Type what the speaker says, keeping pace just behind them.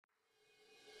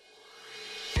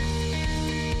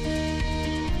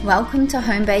Welcome to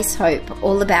Home Base Hope,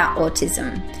 all about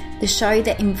autism, the show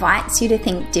that invites you to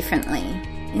think differently,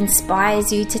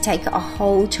 inspires you to take a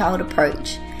whole child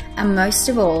approach, and most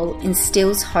of all,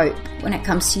 instills hope when it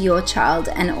comes to your child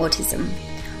and autism.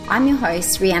 I'm your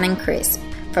host, Rhiannon Crisp,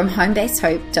 from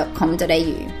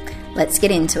homebasehope.com.au. Let's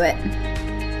get into it.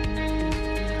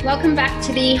 Welcome back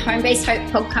to the Home Base Hope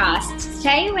podcast.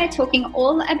 Today we're talking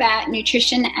all about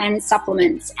nutrition and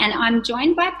supplements, and I'm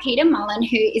joined by Peter Mullen,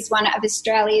 who is one of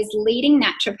Australia's leading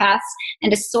naturopaths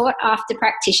and a sought-after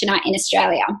practitioner in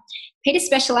Australia. Peter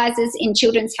specialises in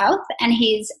children's health, and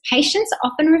his patients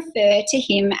often refer to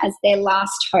him as their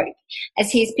last hope, as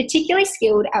he is particularly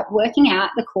skilled at working out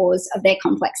the cause of their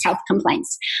complex health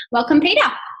complaints. Welcome, Peter.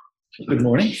 Good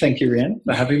morning. Thank you, Rhiannon,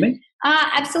 for having me.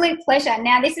 Absolute pleasure.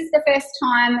 Now, this is the first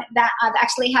time that I've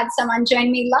actually had someone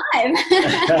join me live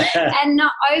and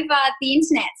not over the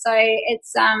internet. So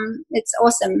it's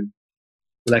awesome.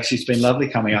 Well, actually, it's been lovely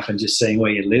coming up and just seeing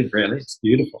where you live, really. It's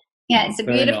beautiful. Yeah, it's a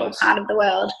Very beautiful nice part of the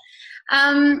world.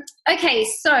 Okay,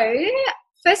 so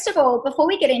first of all, before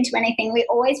we get into anything, we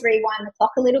always rewind the clock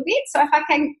a little bit. So if I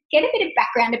can get a bit of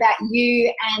background about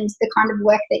you and the kind of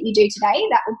work that you do today,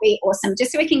 that would be awesome,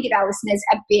 just so we can give our listeners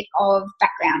a bit of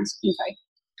background info.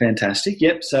 Fantastic.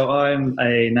 Yep. So I'm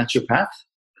a naturopath,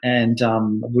 and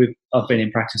I've been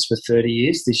in practice for 30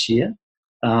 years this year.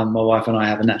 My wife and I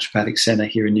have a naturopathic centre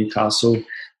here in Newcastle.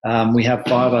 We have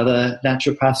 5 other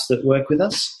naturopaths that work with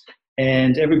us,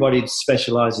 and everybody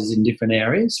specialises in different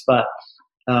areas, but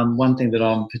one thing that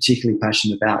I'm particularly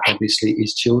passionate about, obviously,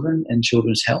 is children and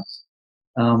children's health.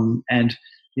 And,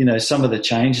 you know, some of the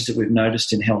changes that we've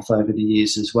noticed in health over the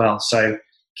years as well. So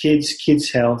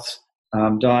kids' health,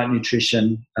 diet,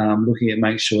 nutrition, looking at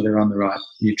making sure they're on the right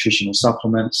nutritional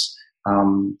supplements,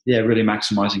 really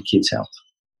maximising kids' health.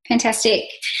 Fantastic.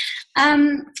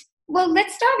 Well,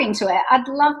 let's dive into it. I'd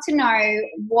love to know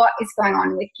what is going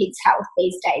on with kids' health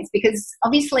these days, because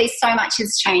obviously so much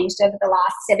has changed over the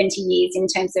last 70 years in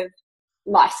terms of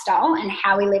lifestyle and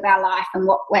how we live our life and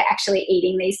what we're actually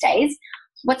eating these days.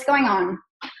 What's going on?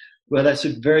 Well, that's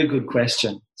a very good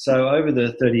question. So over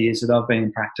the 30 years that I've been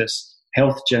in practice,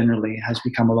 health generally has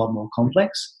become a lot more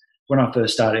complex. When I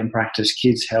first started in practice,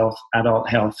 kids' health, adult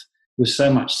health was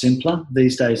so much simpler.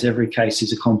 These days, every case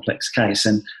is a complex case,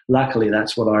 and luckily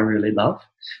that's what I really love.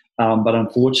 But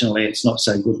unfortunately, it's not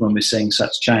so good when we're seeing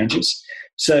such changes.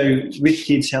 So with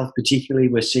kids' health particularly,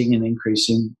 we're seeing an increase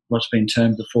in what's been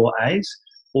termed the 4 A's: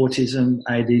 autism,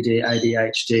 ADD,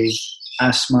 ADHD,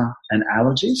 asthma, and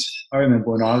allergies. I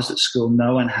remember when I was at school,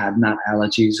 no one had nut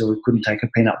allergies or couldn't take a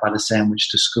peanut butter sandwich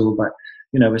to school. But,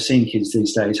 you know, we're seeing kids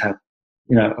these days have,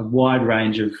 you know, a wide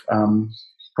range of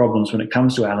problems when it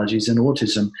comes to allergies, and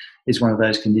autism is one of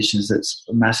those conditions that's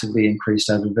massively increased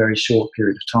over a very short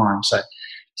period of time. So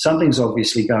something's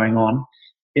obviously going on.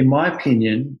 In my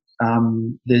opinion,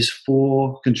 there's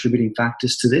 4 contributing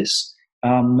factors to this.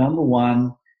 Number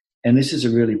one, and this is a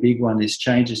really big one, is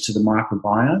changes to the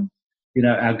microbiome. You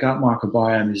know, our gut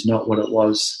microbiome is not what it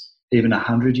was even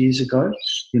 100 years ago.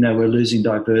 You know, we're losing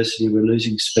diversity, we're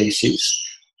losing species.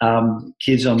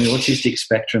 Kids on the autistic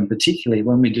spectrum, particularly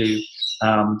when we do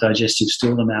digestive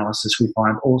stool analysis, we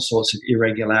find all sorts of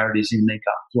irregularities in their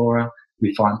gut flora.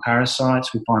 We find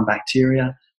parasites, we find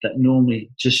bacteria that normally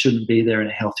just shouldn't be there in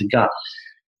a healthy gut.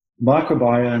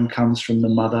 Microbiome comes from the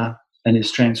mother and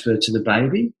is transferred to the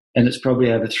baby, and it's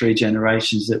probably over 3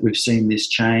 generations that we've seen this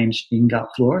change in gut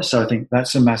flora. So I think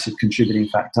that's a massive contributing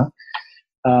factor.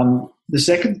 The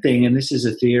second thing, and this is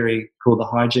a theory called the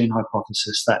hygiene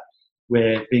hypothesis, that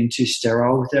we're being too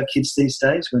sterile with our kids these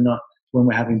days. When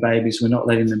we're having babies, we're not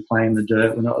letting them play in the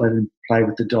dirt. We're not letting them play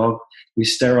with the dog. We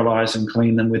sterilise and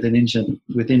clean them within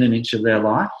an inch of their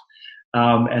life.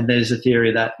 And there's a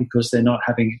theory that because they're not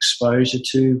having exposure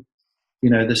to, you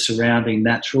know, the surrounding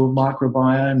natural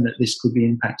microbiome, that this could be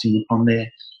impacting upon their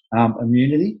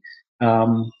immunity.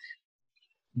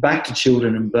 Back to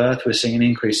children and birth, we're seeing an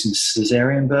increase in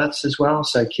caesarean births as well.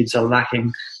 So kids are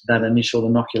lacking that initial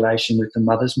inoculation with the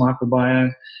mother's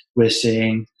microbiome. We're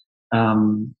seeing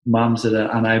mums that are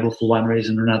unable for one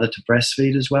reason or another to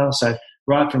breastfeed as well. So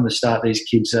right from the start, these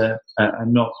kids are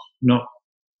not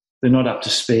up to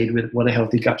speed with what a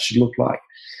healthy gut should look like.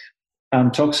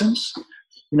 Toxins,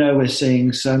 you know, we're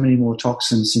seeing so many more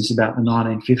toxins since about the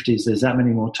 1950s. There's that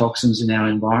many more toxins in our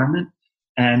environment,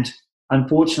 and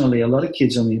unfortunately, a lot of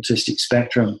kids on the autistic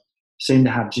spectrum seem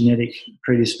to have genetic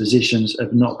predispositions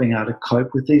of not being able to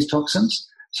cope with these toxins.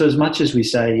 So as much as we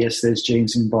say, yes, there's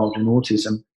genes involved in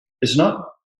autism, there's not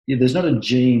a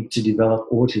gene to develop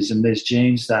autism. There's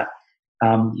genes that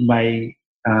may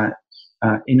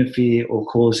interfere or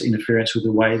cause interference with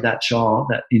the way that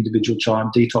individual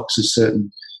child detoxes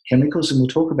certain chemicals, and we'll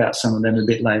talk about some of them a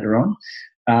bit later on.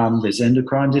 There's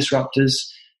endocrine disruptors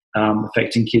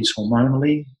affecting kids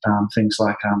hormonally, things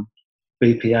like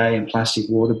BPA in plastic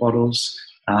water bottles.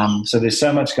 So there's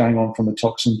so much going on from a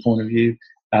toxin point of view.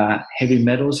 Heavy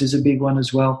metals is a big one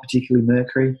as well, particularly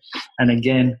mercury. And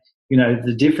again,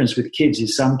 the difference with kids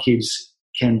is some kids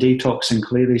can detox and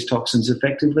clear these toxins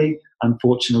effectively.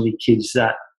 Unfortunately, kids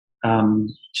that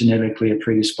genetically are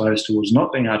predisposed towards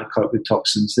not being able to cope with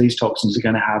toxins, these toxins are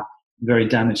going to have very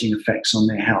damaging effects on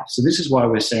their health. So this is why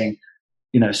we're saying,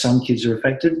 some kids are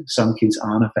affected, some kids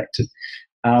aren't affected.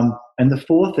 And the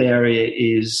fourth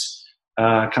area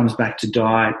comes back to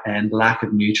diet and lack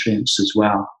of nutrients as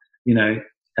well.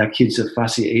 Our kids are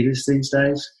fussy eaters these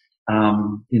days,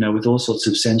 with all sorts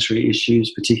of sensory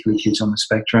issues, particularly kids on the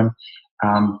spectrum.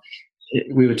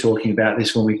 We were talking about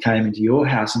this when we came into your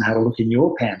house and had a look in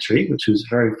your pantry, which was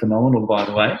very phenomenal, by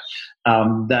the way,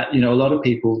 that, a lot of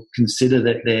people consider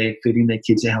that they're feeding their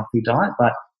kids a healthy diet,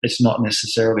 but it's not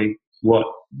necessarily what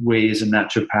we as a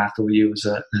naturopath or you as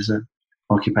a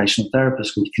occupational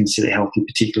therapist would consider healthy,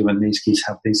 particularly when these kids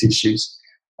have these issues.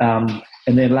 And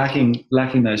they're lacking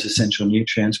those essential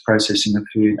nutrients, processing of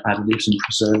food, additives and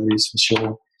preservatives for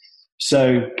sure.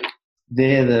 So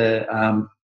they're the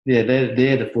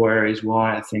four areas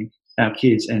why I think our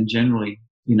kids and generally,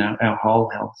 our whole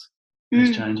health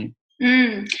is changing.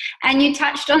 And you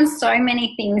touched on so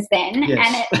many things then,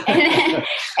 yes. and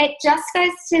it just goes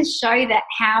to show that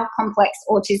how complex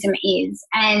autism is,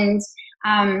 and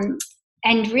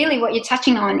really what you're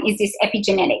touching on is this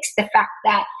epigenetics, the fact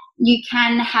that you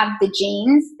can have the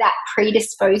genes that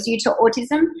predispose you to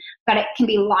autism, but it can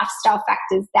be lifestyle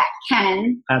factors that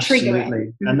can trigger it.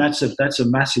 Absolutely. And that's a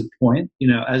massive point.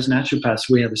 As naturopaths,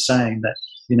 we have a saying that,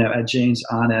 our genes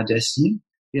aren't our destiny.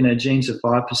 Genes are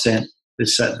 5%.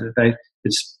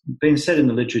 It's been said in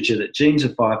the literature that genes are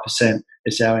 5%,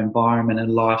 it's our environment,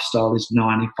 and lifestyle is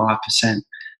 95%.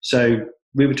 So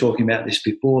we were talking about this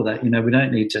before, that, we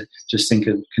don't need to just think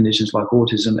of conditions like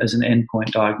autism as an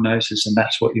endpoint diagnosis and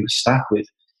that's what you're stuck with.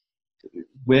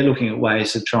 We're looking at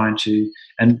ways of trying to,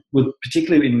 and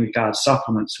particularly in regard to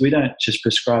supplements, we don't just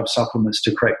prescribe supplements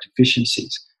to correct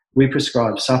deficiencies. We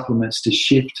prescribe supplements to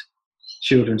shift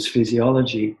children's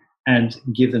physiology and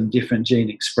give them different gene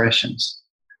expressions.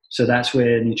 So that's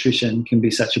where nutrition can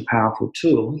be such a powerful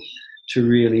tool to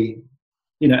really,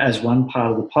 as one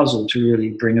part of the puzzle to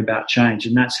really bring about change.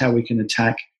 And that's how we can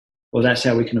that's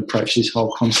how we can approach this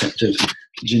whole concept of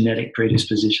genetic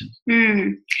predisposition.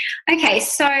 Okay,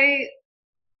 so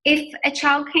if a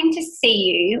child came to see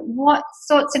you, what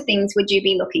sorts of things would you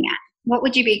be looking at? What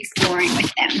would you be exploring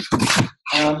with them?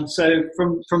 So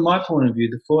from my point of view,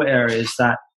 the four areas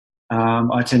that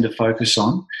I tend to focus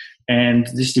on, and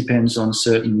this depends on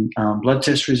certain blood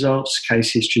test results,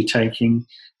 case history taking.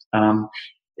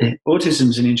 Autism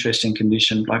is an interesting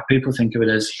condition. Like, people think of it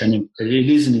as it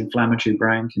is an inflammatory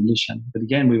brain condition. But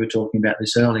again, we were talking about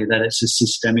this earlier, that it's a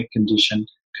systemic condition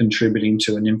contributing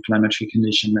to an inflammatory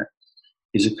condition that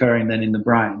is occurring then in the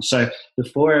brain. So the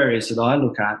four areas that I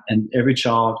look at, and every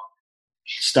child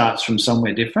starts from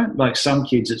somewhere different. Like, some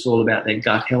kids, it's all about their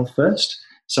gut health first.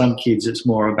 Some kids, it's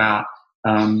more about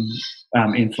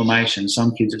inflammation.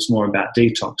 Some kids, it's more about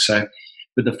detox. So,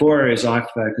 but the four areas I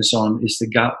focus on is the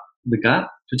gut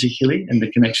particularly, and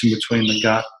the connection between the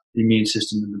gut, the immune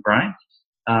system and the brain.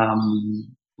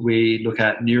 We look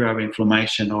at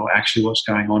neuroinflammation, or actually what's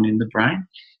going on in the brain.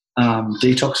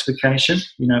 Detoxification,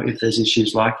 if there's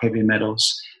issues like heavy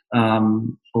metals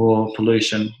or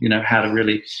pollution, how to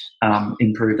really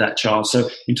improve that child. So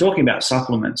in talking about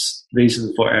supplements, these are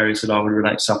the four areas that I would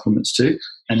relate supplements to,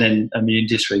 and then immune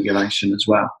dysregulation as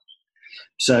well.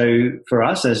 So for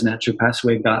us as naturopaths,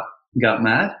 we're gut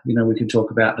mad. We can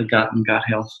talk about the gut and gut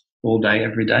health all day,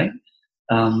 every day.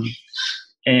 And,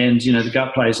 the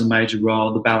gut plays a major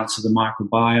role, the balance of the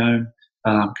microbiome.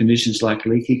 Conditions like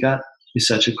leaky gut is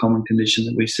such a common condition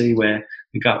that we see, where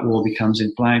the gut wall becomes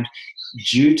inflamed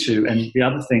due to, and the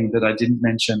other thing that I didn't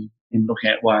mention in looking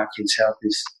at why our kids' health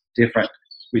is different,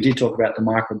 we did talk about the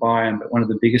microbiome, but one of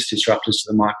the biggest disruptors to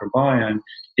the microbiome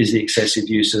is the excessive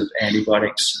use of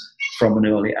antibiotics from an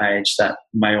early age that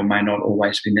may or may not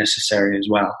always be necessary as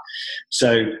well.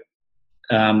 So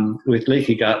with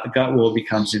leaky gut, the gut wall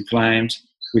becomes inflamed.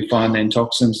 We find then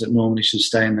toxins that normally should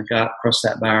stay in the gut, cross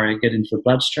that barrier, get into the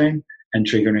bloodstream and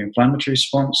trigger an inflammatory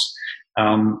response.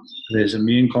 There's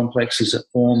immune complexes that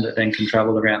form that then can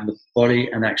travel around the body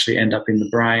and actually end up in the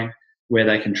brain, where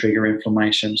they can trigger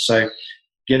inflammation. So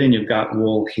getting your gut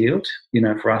wall healed,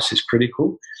 for us is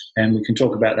critical. And we can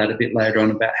talk about that a bit later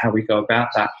on, about how we go about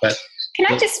that. But can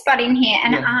I just butt in here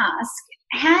and ask,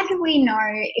 how do we know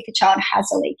if a child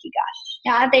has a leaky gut?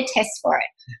 Are there tests for it?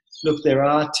 Look, there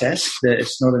are tests.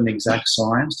 It's not an exact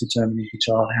science determining if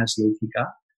a child has leaky gut,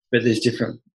 but there's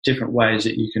different ways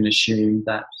that you can assume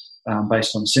that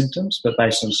based on symptoms, but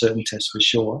based on certain tests for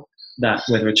sure, that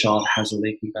whether a child has a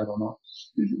leaky gut or not.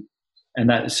 Mm-hmm. And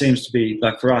that seems to be,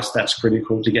 like for us, that's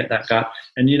critical to get that gut.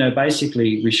 And,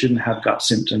 basically we shouldn't have gut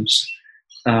symptoms.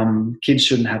 Kids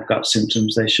shouldn't have gut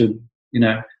symptoms. They should,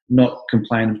 not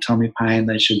complain of tummy pain.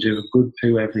 They should do a good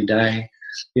poo every day.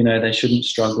 They shouldn't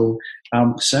struggle.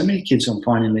 So many kids I'm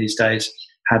finding these days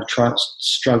have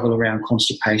struggle around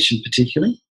constipation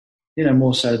particularly,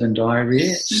 more so than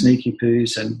diarrhea. Mm-hmm. Sneaky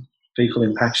poos and fecal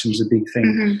impaction is a big thing.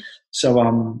 Mm-hmm.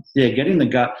 So, getting the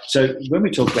gut. So when we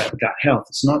talk about gut health,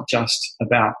 it's not just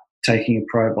about taking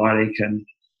a probiotic and,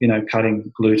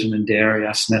 cutting gluten and dairy.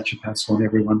 Us naturopaths want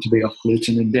everyone to be off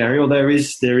gluten and dairy, or there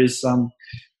is some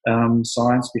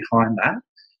science behind that.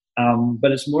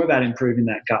 But it's more about improving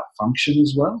that gut function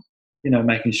as well,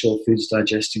 making sure food's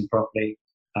digesting properly,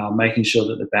 making sure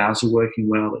that the bowels are working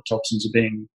well, that toxins are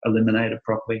being eliminated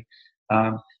properly.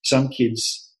 Some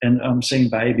kids, and I'm seeing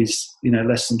babies,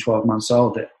 less than 12 months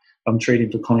old that I'm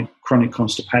treating for chronic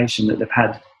constipation that they've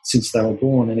had since they were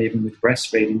born, and even with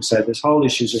breastfeeding. So there's whole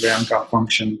issues around gut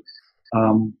function.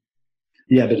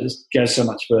 But it goes so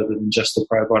much further than just the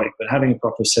probiotic. But having a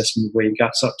proper assessment of where your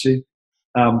gut's up to.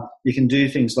 You can do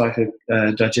things like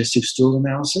a digestive stool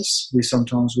analysis. We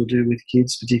sometimes will do with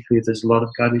kids, particularly if there's a lot of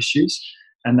gut issues.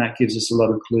 And that gives us a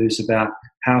lot of clues about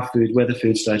whether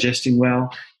food's digesting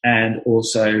well, and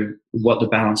also what the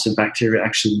balance of bacteria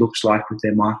actually looks like with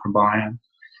their microbiome.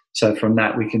 So from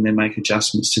that, we can then make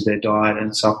adjustments to their diet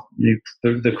and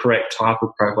the correct type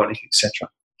of probiotic, etc.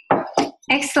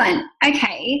 Excellent.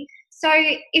 Okay. So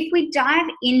if we dive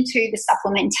into the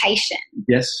supplementation,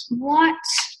 yes, what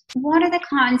are the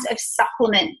kinds of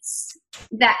supplements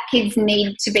that kids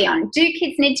need to be on? Do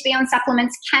kids need to be on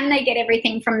supplements? Can they get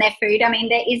everything from their food? I mean,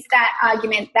 there is that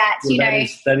argument that,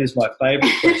 that is my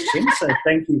favourite question, so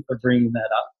thank you for bringing that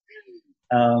up.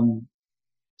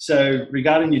 So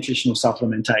regarding nutritional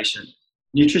supplementation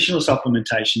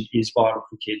is vital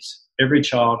for kids. Every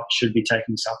child should be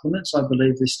taking supplements, I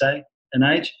believe, this day and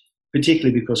age,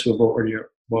 particularly because we've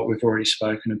already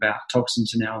spoken about,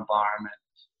 toxins in our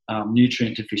environment,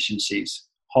 nutrient deficiencies,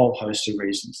 whole host of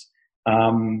reasons.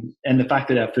 And the fact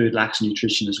that our food lacks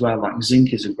nutrition as well, like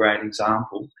zinc is a great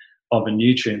example of a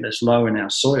nutrient that's low in our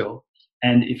soil.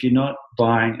 And if you're not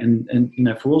buying,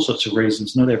 and for all sorts of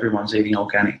reasons, not everyone's eating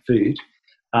organic food,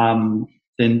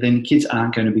 then kids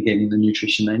aren't going to be getting the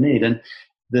nutrition they need. And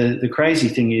the crazy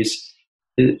thing is,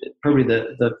 probably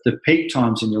the peak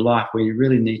times in your life where you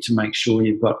really need to make sure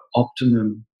you've got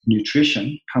optimum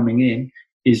nutrition coming in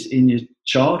is in your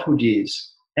childhood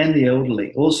years and the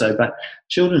elderly also. But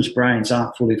children's brains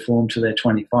aren't fully formed till they're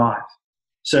 25.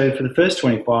 So for the first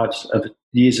 25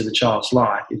 years of a child's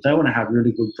life, if they want to have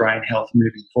really good brain health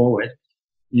moving forward,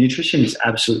 nutrition is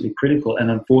absolutely critical, and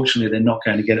unfortunately they're not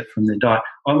going to get it from their diet.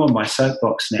 I'm on my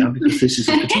soapbox now because this is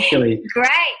a particularly great,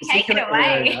 take it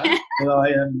away. That I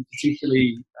am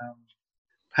particularly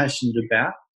passionate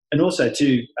about. And also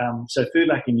too, so food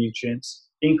lacking nutrients,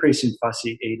 increase in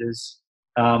fussy eaters,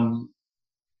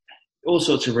 all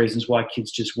sorts of reasons why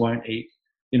kids just won't eat,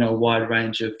 a wide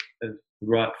range of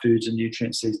right foods and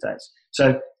nutrients these days.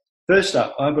 So first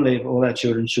up, I believe all our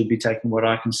children should be taking what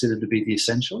I consider to be the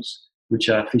essentials, which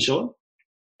are fish oil.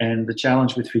 And the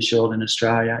challenge with fish oil in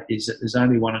Australia is that there's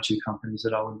only one or two companies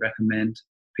that I would recommend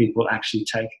people actually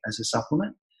take as a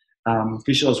supplement.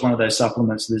 Fish oil is one of those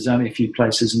supplements. There's only a few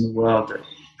places in the world that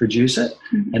produce it,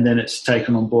 and then it's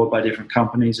taken on board by different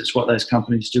companies. It's what those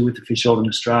companies do with the fish oil in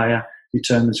Australia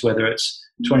determines whether it's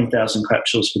 20,000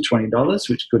 capsules for $20,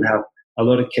 which could have a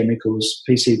lot of chemicals,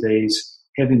 PCBs,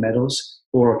 heavy metals,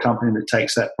 or a company that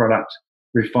takes that product,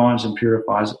 refines and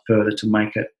purifies it further to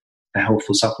make it a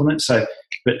helpful supplement. So,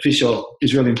 but fish oil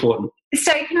is really important.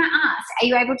 So can I ask, are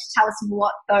you able to tell us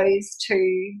what those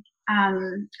two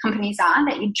companies are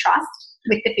that you trust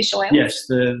with the fish oil? Yes,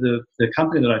 the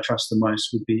company that I trust the most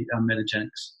would be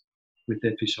Metagenics with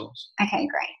their fish oils. Okay,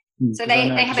 great. So they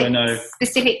have a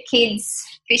specific kids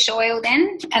fish oil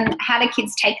then, and how do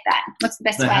kids take that? What's the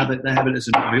best way? They have it as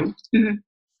an oil,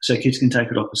 so kids can take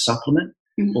it off a supplement,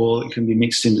 or it can be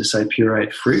mixed into, say,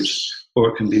 pureed fruit, or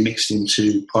it can be mixed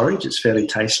into porridge. It's fairly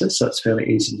tasteless, so it's fairly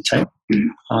easy to take.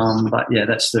 But yeah,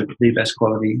 that's the best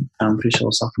quality fish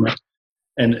oil supplement,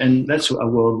 and that's a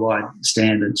worldwide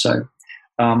standard. So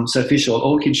fish oil,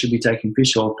 all kids should be taking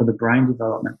fish oil for the brain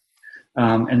development.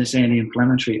 And it's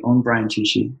anti-inflammatory on brain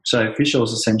tissue. So fish oil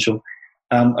is essential.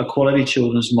 A quality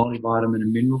children's multivitamin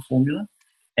and mineral formula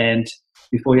And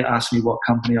before you ask me what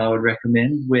company I would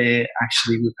recommend, we've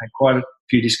had quite a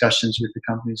few discussions with the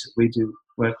companies that we do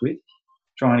work with,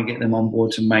 trying to get them on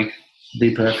board to make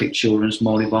the perfect children's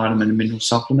multivitamin and mineral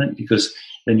supplement, because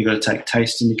then you've got to take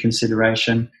taste into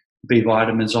consideration. B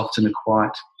vitamins often are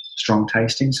quite strong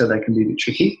tasting, so they can be a bit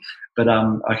tricky. But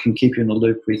I can keep you in the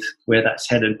loop with where that's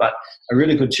headed. But a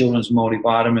really good children's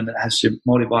multivitamin that has your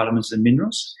multivitamins and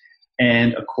minerals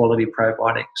and a quality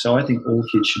probiotic. So I think all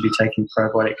kids should be taking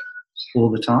probiotic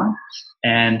all the time,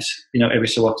 and every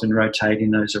so often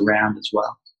rotating those around as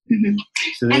well. Mm-hmm.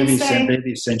 So they're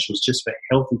the essentials just for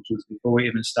healthy kids before we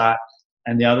even start.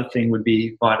 And the other thing would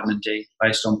be vitamin D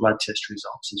based on blood test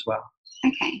results as well.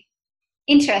 Okay.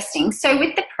 Interesting. So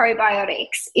with the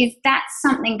probiotics, is that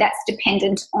something that's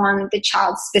dependent on the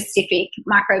child's specific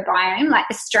microbiome, like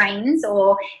the strains,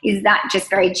 or is that just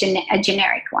very a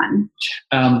generic one?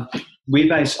 I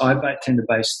tend to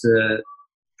base the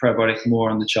probiotic more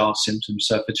on the child's symptoms.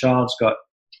 So if a child's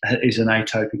is an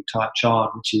atopic type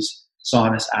child, which is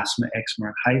sinus, asthma, eczema,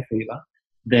 and hay fever,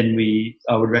 then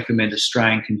I would recommend a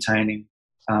strain containing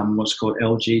what's called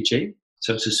LGG.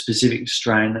 So it's a specific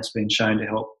strain that's been shown to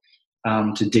help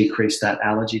to decrease that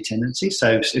allergy tendency.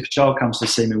 So if a child comes to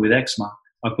see me with eczema,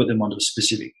 I put them onto a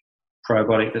specific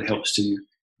probiotic that helps to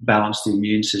balance the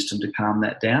immune system to calm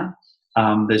that down.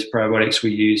 There's probiotics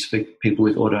we use for people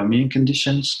with autoimmune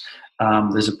conditions.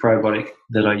 There's a probiotic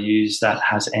that I use that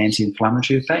has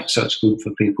anti-inflammatory effects, so it's good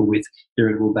for people with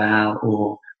irritable bowel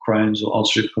or Crohn's or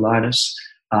ulcerative colitis.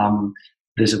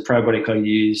 There's a probiotic I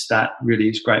use that really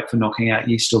is great for knocking out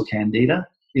yeast or candida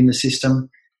in the system.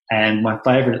 And my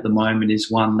favourite at the moment is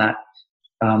one that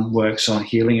works on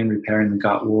healing and repairing the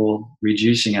gut wall,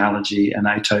 reducing allergy and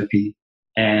atopy,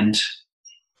 and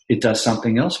it does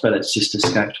something else, but it's just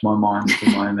escaped my mind at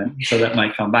the moment. So that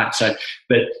may come back.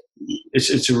 But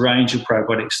it's a range of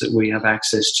probiotics that we have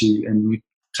access to, and we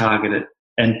target it.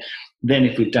 And then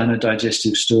if we've done a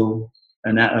digestive stool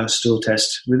and a stool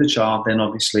test with a child, then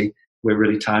obviously we're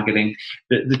really targeting.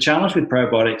 The challenge with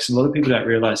probiotics, a lot of people don't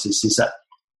realise this, is that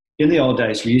in the old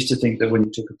days, we used to think that when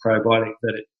you took a probiotic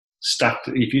that it stuck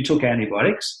to, if you took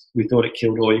antibiotics, we thought it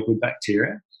killed all your good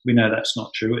bacteria. We know that's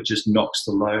not true. It just knocks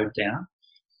the load down.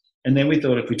 And then we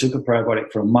thought if we took a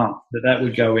probiotic for a month, that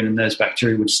would go in and those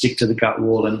bacteria would stick to the gut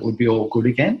wall and it would be all good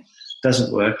again. It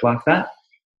doesn't work like that.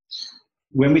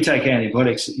 When we take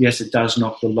antibiotics, yes, it does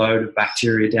knock the load of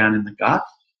bacteria down in the gut.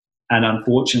 And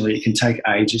unfortunately, it can take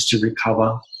ages to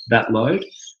recover that load.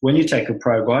 When you take a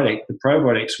probiotic, the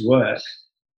probiotics work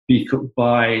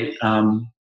by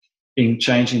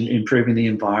improving the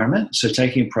environment. So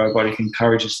taking a probiotic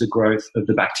encourages the growth of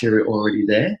the bacteria already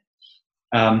there.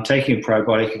 Taking a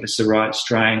probiotic, if it's the right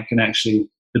strain, the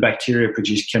bacteria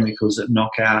produce chemicals that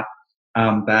knock out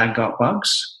bad gut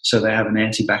bugs. So they have an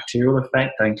antibacterial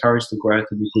effect. They encourage the growth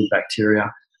of the good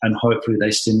bacteria, and hopefully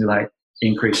they stimulate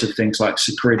increase of things like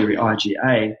secretory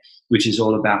IgA, which is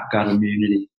all about gut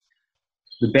immunity.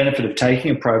 The benefit of taking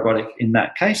a probiotic in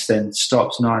that case then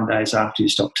stops 9 days after you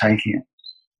stop taking it.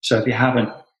 So if you haven't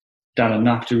done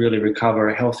enough to really recover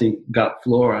a healthy gut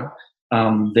flora,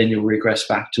 then you'll regress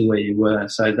back to where you were.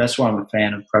 So that's why I'm a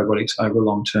fan of probiotics over a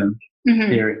long-term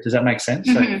period. Does that make sense?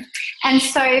 Mm-hmm. And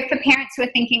so for parents who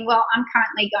are thinking, well, I'm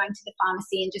currently going to the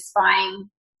pharmacy and just buying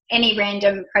any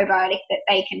random probiotic that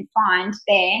they can find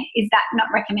there, is that not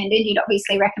recommended? You'd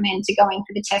obviously recommend to go in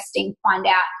for the testing, find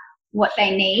out what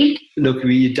they need. Look,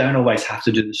 you don't always have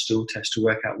to do the stool test to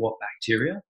work out what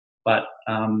bacteria, but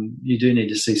you do need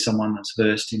to see someone that's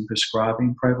versed in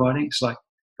prescribing probiotics. Like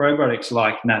probiotics,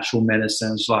 like natural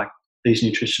medicines, like these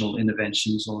nutritional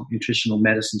interventions or nutritional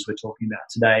medicines we're talking about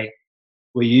today,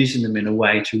 we're using them in a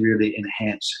way to really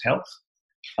enhance health.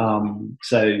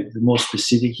 So the more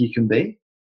specific you can be,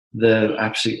 the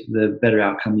better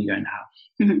outcome you're going to have,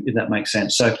 if that makes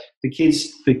sense. So for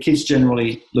kids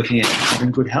generally looking at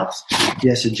having good health,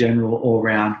 yes, a general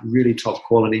all-round, really top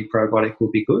quality probiotic will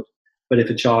be good. But if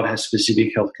a child has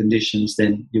specific health conditions,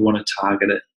 then you want to target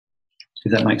it,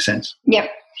 if that makes sense. Yep,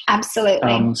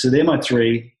 absolutely. So they're my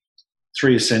three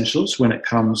essentials when it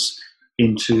comes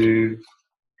into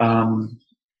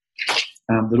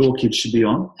that all kids should be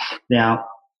on. Now,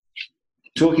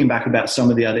 talking back about some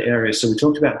of the other areas, so we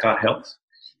talked about gut health.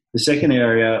 The second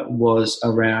area was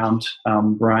around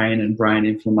brain and brain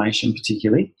inflammation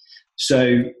particularly.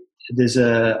 So there's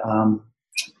a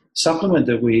supplement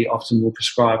that we often will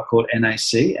prescribe called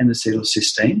NAC,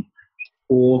 N-acetylcysteine,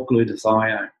 or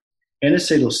glutathione.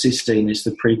 N-acetylcysteine is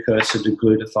the precursor to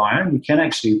glutathione. You can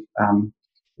actually,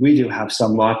 we do have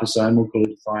some liposomal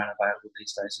glutathione available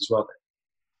these days as well. But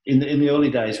in the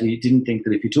early days, we didn't think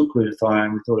that if you took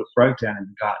glutathione, we thought it broke down in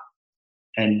the gut.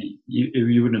 and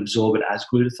you wouldn't absorb it as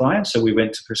glutathione. So we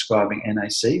went to prescribing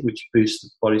NAC, which boosts the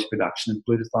body's production of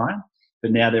glutathione.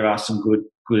 But now there are some good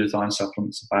glutathione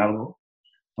supplements available.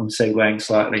 I'm segueing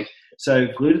slightly. So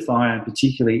glutathione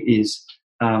particularly is,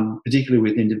 particularly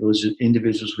with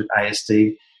individuals with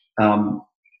ASD,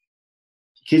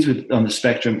 kids on the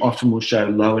spectrum often will show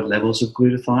lowered levels of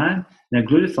glutathione. Now,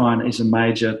 glutathione is a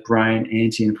major brain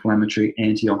anti-inflammatory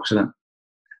antioxidant.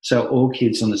 So all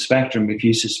kids on the spectrum, if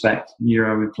you suspect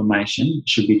neuroinflammation,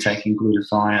 should be taking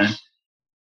glutathione.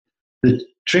 The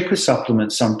trick with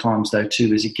supplements sometimes, though,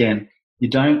 too, is, again, you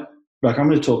don't, like I'm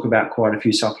going to talk about quite a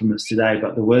few supplements today,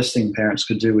 but the worst thing parents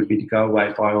could do would be to go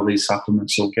away, buy all these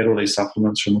supplements or get all these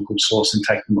supplements from a good source and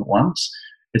take them at once.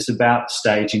 It's about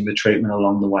staging the treatment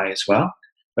along the way as well.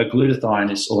 But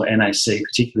glutathione or NAC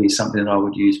particularly is something that I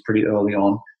would use pretty early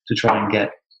on to try and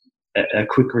get a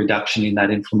quick reduction in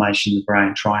that inflammation in the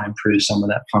brain, try and improve some of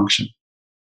that function.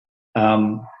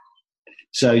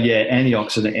 So, yeah,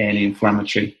 antioxidant,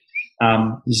 anti-inflammatory.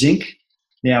 Zinc.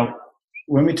 Now,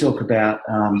 when we talk about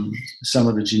some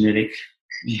of the genetic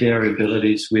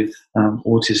variabilities with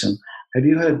autism, have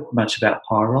you heard much about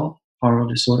pyrrole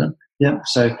disorder? Yeah.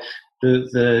 So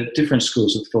the different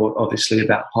schools of thought, obviously,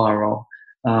 about pyrrole.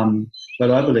 But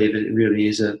I believe it really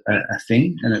is a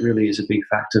thing, and it really is a big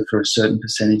factor for a certain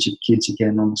percentage of kids,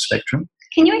 again, on the spectrum.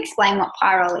 Can you explain what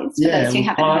pyrrole is for those who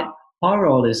haven't heard?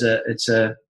 Pyrrole is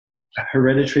a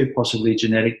hereditary, possibly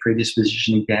genetic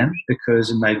predisposition, again, because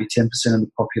it may be 10% of the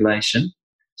population.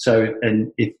 So,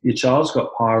 and if your child's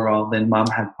got pyrrole, then mum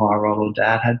had pyrrole or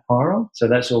dad had pyrrole. So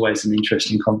that's always an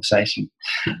interesting conversation.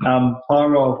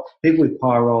 Pyrrole, people with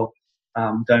pyrrole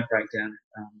don't break down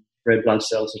red blood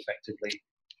cells effectively,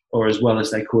 or as well as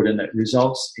they could, and it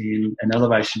results in an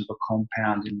elevation of a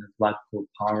compound in the blood called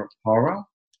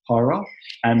pyrrole,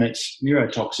 and it's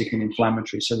neurotoxic and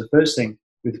inflammatory. So the first thing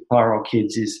with pyrrole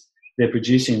kids is they're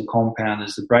producing a compound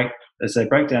as they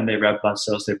break down their red blood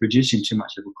cells. They're producing too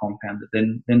much of a compound that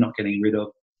then they're not getting rid of.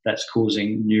 That's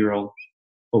causing neural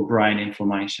or brain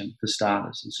inflammation for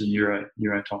starters. It's a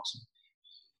neurotoxin.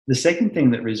 The second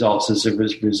thing that results as a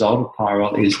result of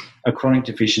pyrrole is a chronic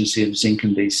deficiency of zinc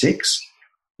and B6.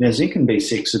 Now, zinc and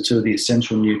B6 are two of the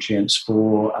essential nutrients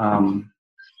for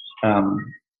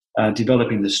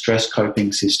developing the stress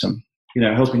coping system,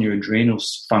 helping your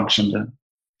adrenals function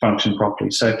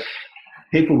properly. So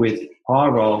people with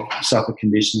pyrrole suffer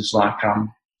conditions like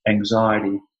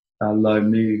anxiety, low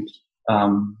mood.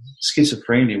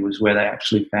 Schizophrenia was where they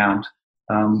actually found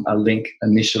a link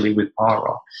initially with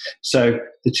pyrrole. So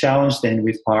the challenge then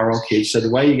with pyrrole kids, so the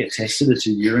way you get tested, it's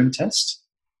a urine test.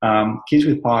 Kids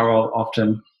with pyrrole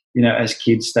often, as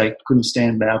kids, they couldn't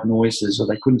stand loud noises or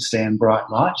they couldn't stand bright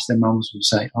lights. Their mums would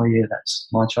say, oh yeah, that's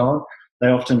my child. They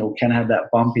often or can have that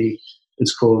bumpy,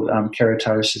 it's called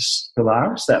keratosis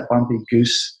pilaris, that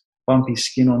bumpy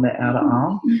skin on their outer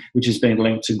arm, which has been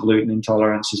linked to gluten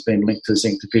intolerance, has been linked to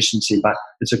zinc deficiency, but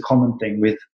it's a common thing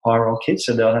with pyrrole kids,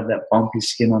 so they'll have that bumpy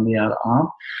skin on the outer arm.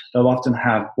 They'll often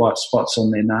have white spots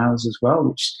on their nails as well,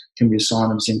 which can be a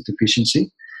sign of zinc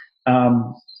deficiency.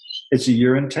 It's a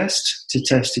urine test to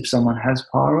test if someone has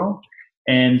pyrrole,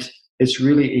 and it's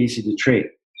really easy to treat.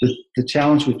 The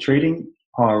challenge with treating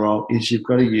pyrrole is you've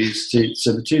got to use,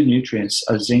 so the two nutrients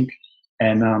are zinc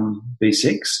and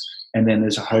B6, and then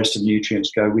there's a host of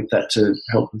nutrients go with that to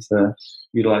help with the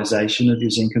utilization of your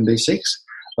zinc and B6.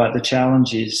 But the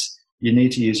challenge is you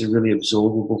need to use a really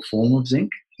absorbable form of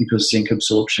zinc, because zinc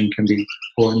absorption can be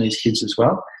poor in these kids as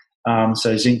well.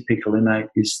 So zinc picolinate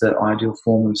is the ideal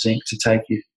form of zinc to take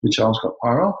if the child's got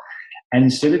pyrrole. And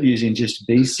instead of using just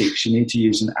B6, you need to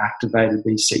use an activated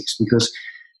B6, because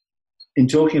in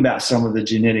talking about some of the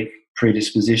genetic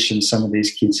predispositions some of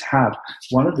these kids have,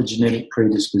 one of the genetic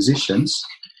predispositions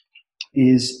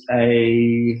is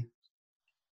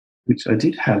which I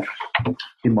did have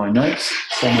in my notes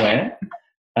somewhere.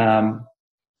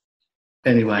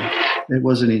 Anyway, it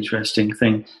was an interesting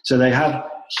thing. So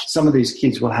some of these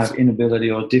kids will have inability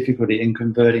or difficulty in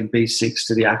converting B6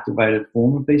 to the activated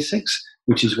form of B6,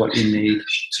 which is what you need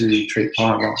to treat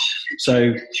pyrrole.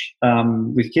 So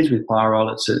with kids with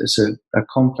pyrrole, it's a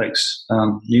complex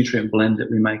nutrient blend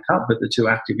that we make up, but the two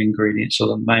active ingredients, or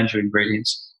the major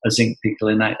ingredients, are zinc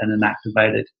picolinate and an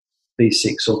activated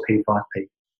B6 or P5P.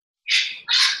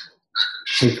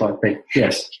 P5P,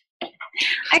 yes.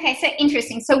 Okay, so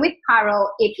interesting. So with pyrrole,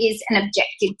 it is an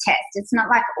objective test. It's not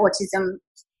like autism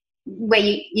where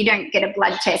you don't get a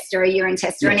blood test or a urine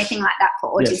test or anything like that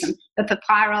for autism. Yes. But for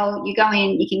pyrrole, you go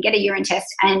in, you can get a urine test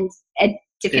and a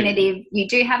definitive you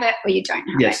do have it or you don't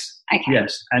have it. Okay.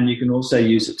 Yes, and you can also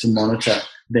use it to monitor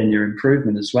then your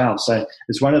improvement as well. So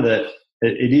it's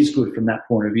it is good from that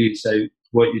point of view. So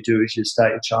what you do is you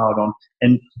start your child on,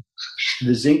 and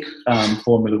the zinc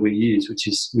formula we use, which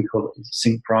is, we call it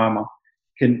zinc primer,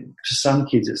 for some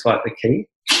kids it's like the key.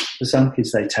 For some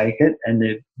kids, they take it and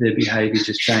their behaviour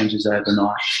just changes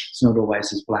overnight. It's not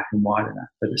always as black and white enough,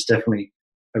 but it's definitely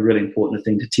a really important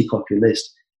thing to tick off your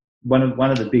list. One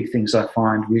of the big things I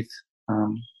find with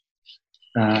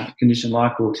a condition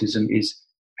like autism is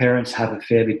parents have a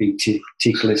fairly big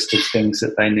tick list of things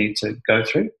that they need to go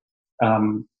through.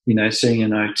 Seeing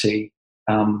an OT,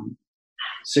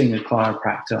 seeing a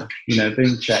chiropractor,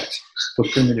 being checked for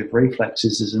primitive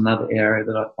reflexes is another area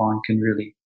that I find can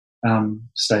really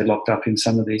stay locked up in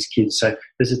some of these kids. So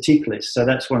there's a tick list. So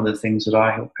that's one of the things that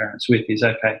I help parents with is,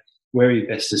 okay, where are you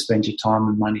best to spend your time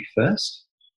and money first?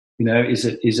 Is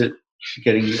it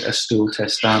getting a stool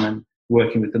test done and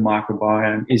working with the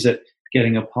microbiome? Is it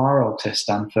getting a pyrrole test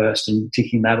done first and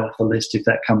ticking that off the list? If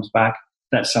that comes back,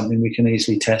 that's something we can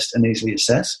easily test and easily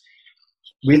assess.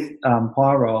 With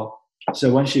pyrrole,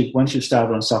 so once you've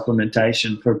started on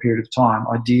supplementation for a period of time,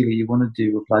 ideally you want to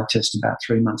do a blood test about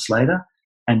 3 months later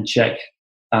and check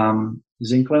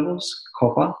zinc levels,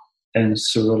 copper, and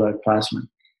ceruloplasmin.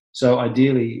 So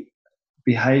ideally,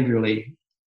 behaviourally,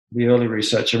 the early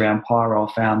research around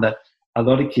pyrrole found that a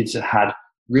lot of kids that had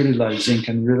really low zinc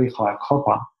and really high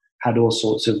copper had all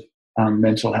sorts of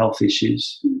mental health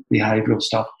issues, behavioural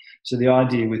stuff. So the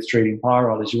idea with treating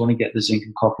pyrrole is you want to get the zinc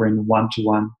and copper in a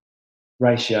 1-to-1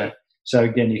 ratio. So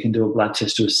again, you can do a blood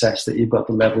test to assess that you've got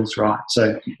the levels right.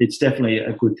 So it's definitely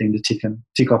a good thing to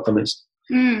tick off the list.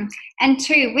 And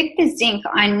too, with the zinc,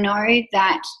 I know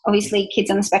that obviously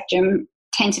kids on the spectrum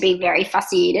tend to be very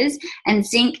fussy eaters, and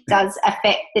zinc does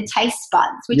affect the taste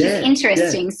buds, which is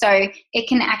interesting. Yeah. So it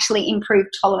can actually improve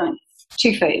tolerance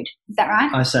to food. Is that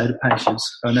right? I say to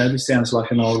patients, I know this sounds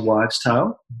like an old wives'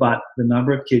 tale, but the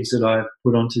number of kids that I've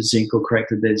put onto zinc or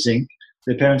corrected their zinc,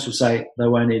 their parents will say they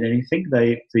won't eat anything.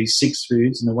 They eat these 6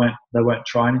 foods and they won't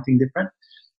try anything different.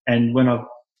 And when I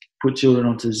put children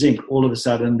onto zinc, all of a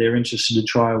sudden they're interested to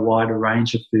try a wider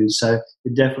range of foods. So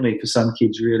it definitely, for some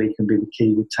kids, really can be the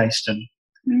key with taste and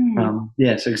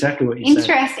so exactly what you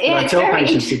said. Yeah, I tell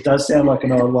patients it does sound like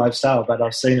an old wives' tale, but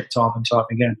I've seen it time and time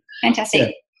again.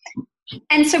 Fantastic. Yeah.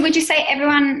 And so would you say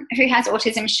everyone who has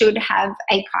autism should have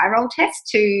a pyrrole test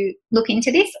to look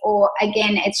into this, or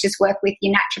again, it's just work with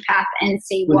your naturopath and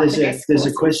see what the best there's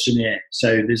a questionnaire.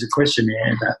 So there's a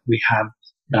questionnaire that we have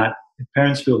that if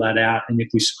parents fill that out, and if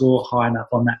we score high enough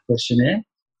on that questionnaire,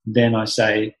 then I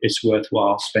say it's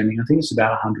worthwhile spending. I think it's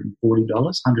about $140,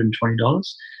 $120.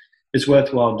 It's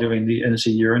worthwhile doing and it's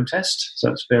a urine test,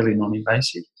 so it's fairly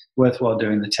non-invasive. Worthwhile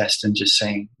doing the test and just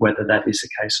seeing whether that is the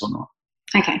case or not.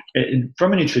 Okay.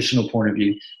 From a nutritional point of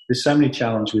view, there's so many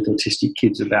challenges with autistic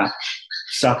kids about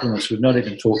supplements. We've not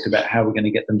even talked about how we're going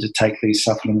to get them to take these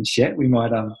supplements yet. We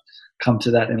might come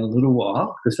to that in a little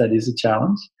while because that is a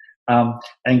challenge.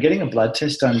 And getting a blood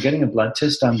test done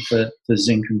for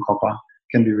zinc and copper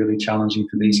can be really challenging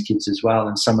for these kids as well,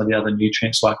 and some of the other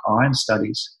nutrients like iron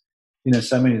studies.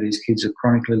 So many of these kids are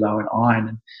chronically low in iron,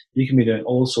 and you can be doing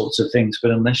all sorts of things,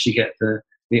 but unless you get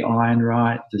the iron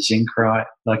right, the zinc right,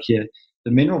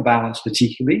 the mineral balance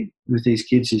particularly with these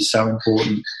kids is so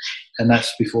important, and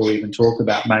that's before we even talk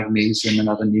about magnesium and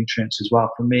other nutrients as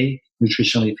well. For me,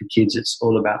 nutritionally for kids, it's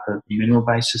all about the mineral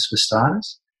basis for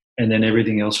starters, and then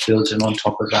everything else builds in on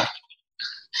top of that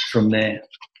from there.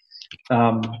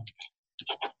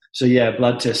 So,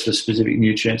 blood tests for specific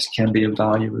nutrients can be of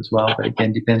value as well, but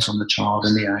again, depends on the child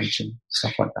and the age and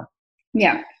stuff like that.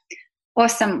 Yeah.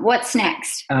 Awesome. What's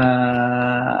next?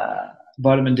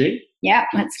 Vitamin D. Yeah,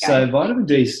 let's go. So vitamin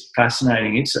D is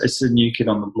fascinating. It's a new kid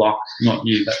on the block, not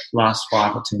new, but last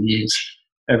 5 or 10 years.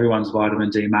 Everyone's vitamin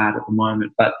D mad at the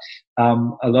moment, but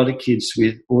a lot of kids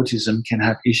with autism can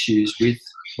have issues with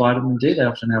vitamin D. They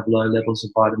often have low levels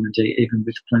of vitamin D, even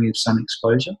with plenty of sun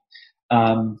exposure.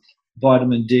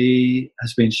 Vitamin D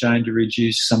has been shown to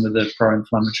reduce some of the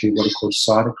pro-inflammatory, what are called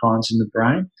cytokines in the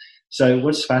brain. So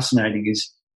what's fascinating is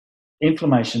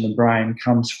inflammation in the brain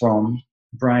comes from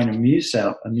brain immune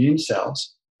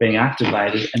cells being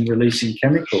activated and releasing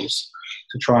chemicals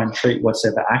to try and treat what's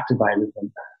ever activated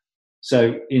them.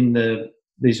 So in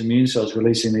these immune cells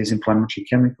releasing these inflammatory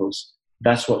chemicals,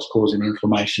 that's what's causing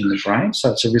inflammation in the brain.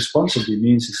 So it's a response of the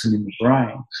immune system in the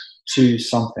brain to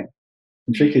something.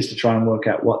 The trick is to try and work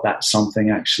out what that something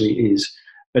actually is.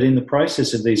 But in the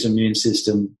process of these immune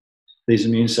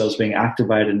cells being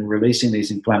activated and releasing these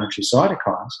inflammatory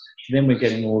cytokines, then we're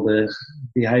getting all the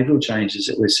behavioural changes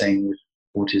that we're seeing with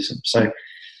autism. So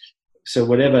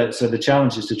the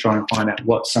challenge is to try and find out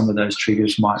what some of those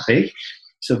triggers might be.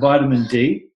 So vitamin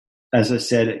D as I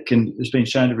said, it's been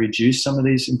shown to reduce some of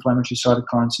these inflammatory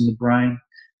cytokines in the brain,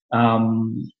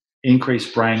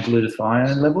 increase brain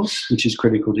glutathione levels, which is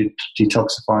critical to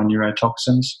detoxify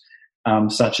neurotoxins,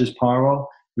 such as pyrrole,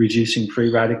 reducing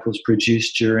free radicals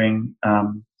produced during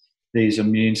these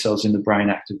immune cells in the brain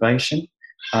activation.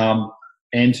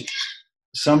 And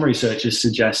some researchers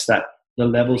suggest that the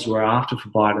levels we're after for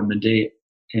vitamin D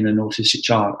in an autistic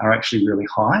child are actually really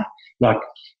high. Like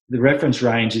the reference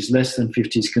range is less than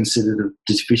 50 is considered a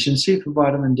deficiency for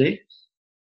vitamin D.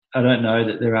 I don't know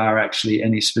that there are actually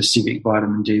any specific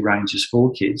vitamin D ranges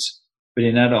for kids, but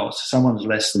in adults, someone's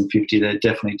less than 50, they're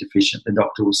definitely deficient. The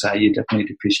doctor will say you're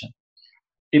definitely deficient.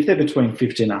 If they're between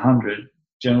 50 and 100,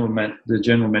 the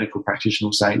general medical practitioner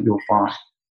will say you're fine.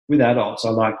 With adults,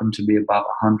 I like them to be above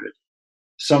 100.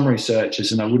 Some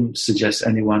researchers, and I wouldn't suggest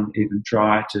anyone even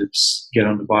try to get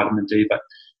onto vitamin D, but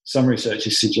some research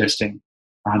is suggesting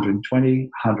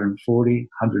 120, 140,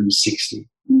 160,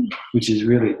 which is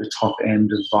really at the top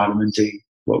end of vitamin D,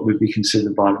 what would be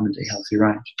considered vitamin D healthy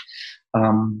range.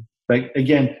 But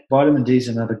again, vitamin D is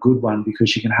another good one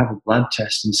because you can have a blood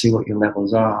test and see what your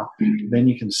levels are. Mm-hmm. Then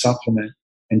you can supplement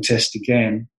and test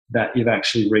again that you've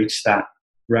actually reached that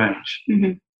range.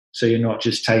 Mm-hmm. So you're not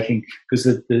just taking, because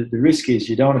the risk is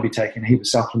you don't want to be taking a heap of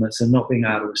supplements and not being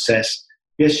able to assess.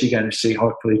 Yes, you're going to see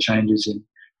hopefully changes in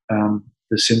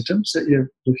the symptoms that you're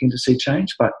looking to see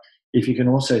change, but if you can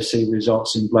also see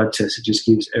results in blood tests, it just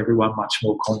gives everyone much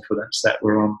more confidence that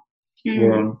we're on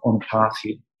a path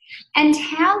here. And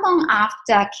how long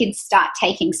after kids start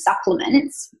taking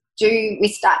supplements do we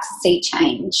start to see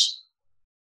change?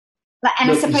 And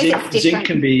Look, I suppose it's different. Zinc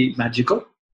can be magical.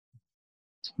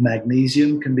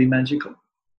 Magnesium can be magical,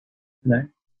 for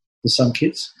some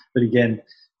kids. But again,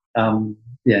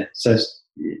 so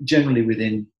generally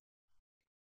within...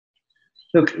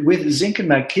 Look, with zinc and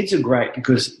mag, kids are great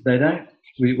because they don't...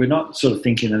 We're not sort of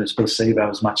thinking that it's placebo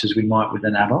as much as we might with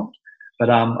an adult. But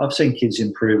I've seen kids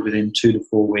improve within 2 to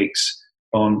 4 weeks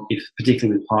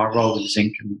particularly with pyrrole, with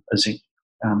zinc and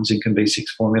B6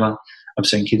 formula. I've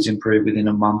seen kids improve within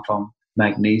a month on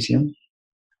magnesium.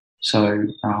 So,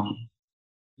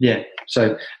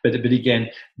 but again,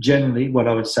 generally what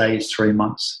I would say is 3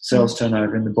 months. Cells turn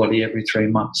over in the body every 3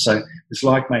 months. So it's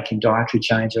like making dietary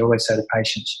change. I always say to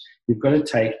patients, you've got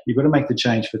to make the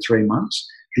change for 3 months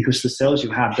because the cells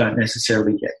you have don't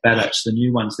necessarily get better. It's the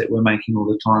new ones that we're making all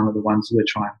the time are the ones that we're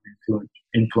trying to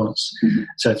influence. Mm-hmm.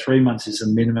 So 3 months is a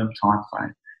minimum time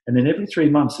frame. And then every 3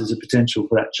 months there's a potential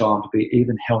for that child to be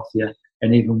even healthier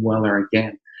and even weller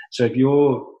again. So if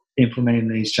you're implementing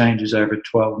these changes over a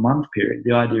 12-month period,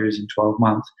 the idea is in 12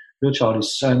 months, your child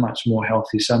is so much more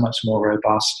healthy, so much more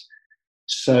robust,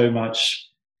 so much,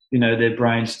 their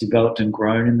brain's developed and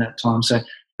grown in that time. So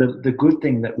the good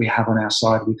thing that we have on our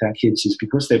side with our kids is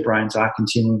because their brains are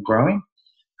continuing growing,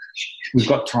 we've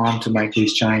got time to make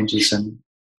these changes. And,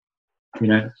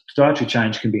 dietary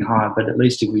change can be hard, but at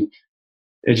least if we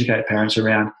educate parents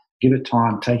around, give it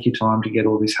time, take your time to get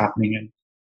all this happening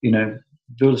and,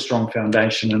 build a strong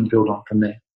foundation and build on from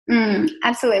there.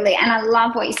 Absolutely. And I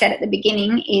love what you said at the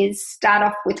beginning is start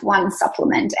off with one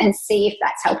supplement and see if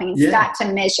that's helping and start to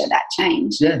measure that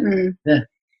change. Yeah. Yeah.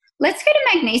 Let's go to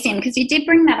magnesium because you did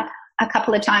bring that up a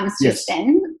couple of times just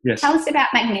then. Yes. Tell us about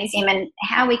magnesium and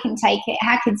how we can take it,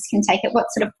 how kids can take it, what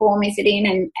sort of form is it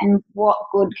in and what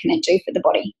good can it do for the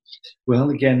body? Well,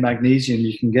 again, magnesium,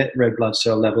 you can get red blood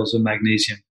cell levels of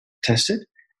magnesium tested,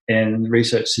 and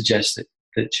research suggests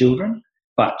that children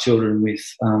with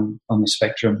on the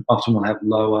spectrum often will have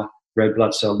lower red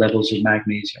blood cell levels of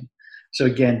magnesium. So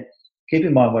again, keep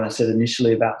in mind what I said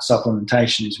initially about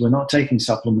supplementation is we're not taking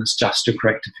supplements just to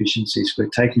correct deficiencies. We're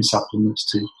taking supplements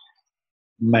to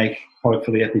make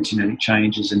hopefully epigenetic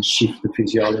changes and shift the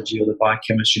physiology or the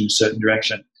biochemistry in a certain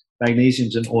direction. Magnesium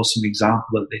is an awesome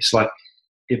example of this. Like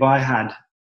if I had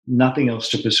nothing else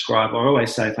to prescribe, I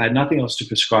always say if I had nothing else to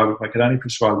prescribe, if I could only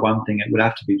prescribe one thing, it would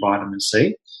have to be vitamin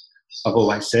C. I've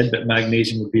always said, but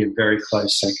magnesium would be a very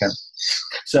close second.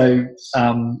 So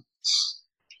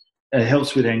it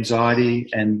helps with anxiety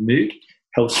and mood,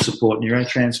 helps support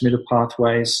neurotransmitter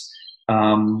pathways,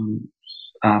 awesome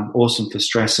for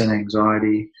stress and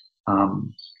anxiety,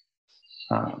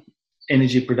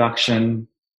 energy production,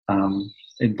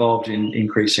 involved in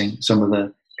increasing some of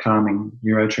the calming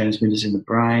neurotransmitters in the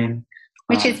brain.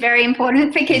 Which is very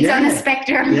important for kids on the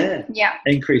spectrum. Yeah.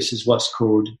 Increases what's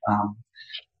called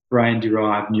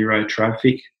brain-derived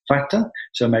neurotrophic factor.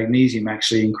 So magnesium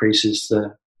actually increases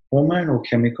the hormone or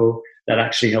chemical that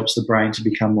actually helps the brain to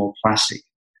become more plastic.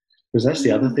 Because that's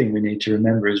the other thing we need to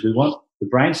remember is the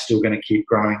brain's still going to keep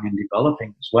growing and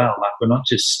developing as well. Like we're not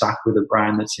just stuck with a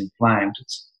brain that's inflamed.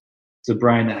 it's the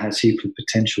brain that has heaps of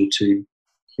potential to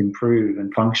improve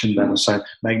and function better. So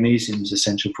magnesium is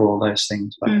essential for all those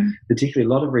things, but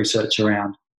particularly a lot of research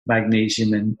around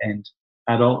magnesium and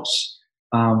adults,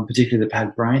 particularly that have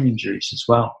had brain injuries as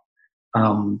well,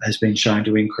 has been shown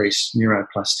to increase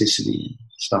neuroplasticity and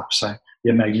stuff. So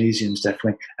yeah, magnesium's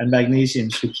definitely, and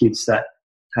magnesium's for kids that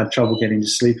have trouble getting to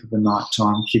sleep at the night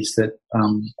time, kids that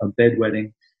are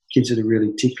bedwetting, kids that are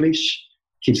really ticklish,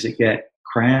 kids that get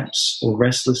cramps or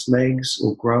restless legs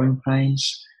or growing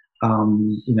pains.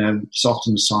 It's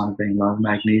often a sign of being low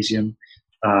magnesium.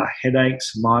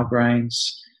 Headaches, migraines.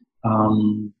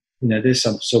 There's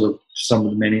some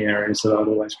of the many areas that I'd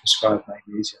always prescribe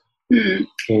magnesium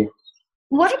for.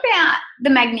 What about the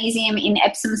magnesium in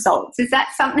Epsom salts? Is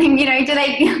that something,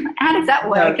 how does that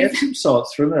work? No, Epsom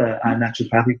salts, from a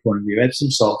naturopathic point of view,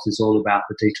 Epsom salts is all about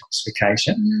the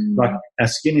detoxification. Like, our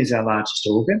skin is our largest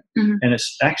organ, and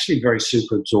it's actually very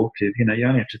super absorptive. You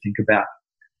only have to think about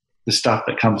the stuff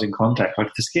that comes in contact.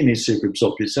 Like, the skin is super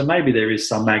absorptive. So maybe there is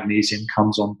some magnesium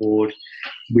comes on board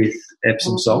with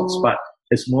Epsom salts, but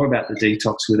it's more about the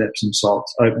detox with Epsom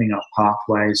salts, opening up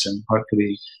pathways and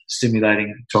hopefully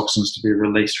stimulating toxins to be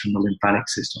released from the lymphatic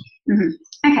system.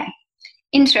 Okay.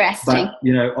 Interesting.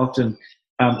 But, often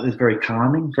it's very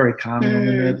calming on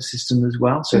the nervous system as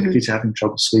well. So if kids are having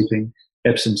trouble sleeping,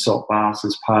 Epsom salt baths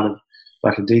is part of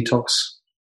like a detox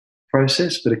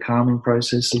process, but a calming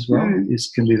process as well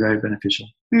can be very beneficial.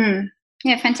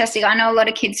 Yeah, fantastic. I know a lot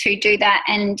of kids who do that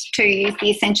and to use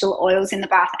the essential oils in the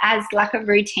bath as like a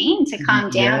routine to calm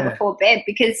down before bed,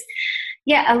 because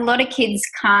a lot of kids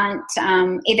can't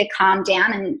either calm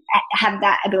down and have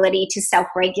that ability to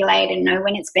self-regulate and know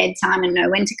when it's bedtime and know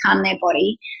when to calm their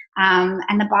body.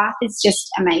 And the bath is just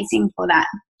amazing for that.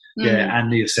 Yeah,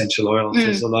 and the essential oils.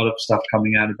 There's a lot of stuff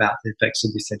coming out about the effects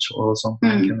of the essential oils on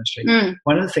brain chemistry.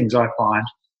 One of the things I find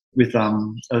with I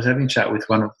was having a chat with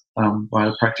one of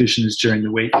the practitioners during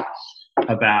the week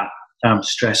about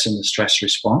stress and the stress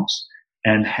response,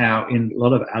 and how in a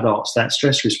lot of adults that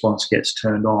stress response gets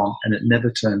turned on and it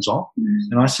never turns off.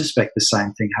 And I suspect the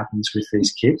same thing happens with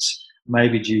these kids,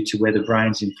 maybe due to where the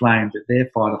brain's inflamed, that their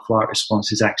fight or flight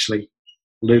response is actually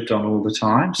looped on all the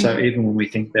time. So even when we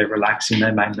think they're relaxing,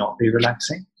 they may not be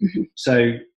relaxing.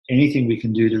 So anything we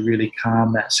can do to really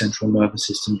calm that central nervous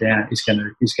system down is going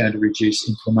to reduce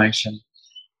inflammation.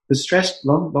 The stress,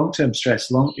 long-term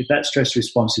stress, if that stress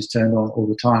response is turned on all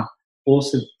the time, all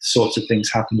sorts of things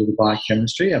happen to the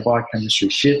biochemistry. Our biochemistry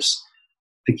shifts.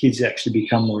 The kids actually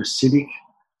become more acidic.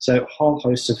 So a whole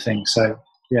host of things. So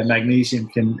magnesium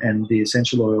and the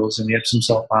essential oils and the Epsom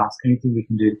salt bath, anything we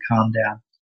can do to calm down.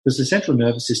 Because the central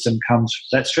nervous system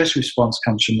that stress response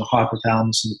comes from the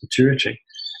hypothalamus and the pituitary.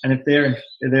 And if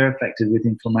they're affected with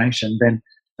inflammation, then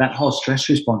that whole stress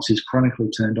response is chronically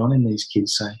turned on in these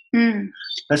kids. So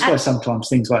that's why sometimes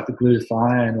things like the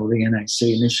glutathione or the NAC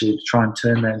initially to try and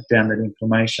turn down that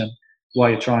inflammation, while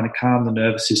you're trying to calm the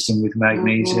nervous system with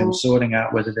magnesium, sorting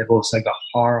out whether they've also got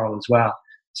pyrrole as well.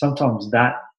 Sometimes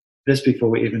that, just before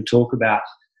we even talk about,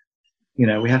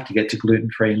 we have to get to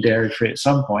gluten-free and dairy-free at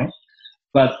some point,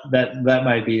 but that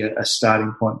may be a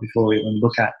starting point before we even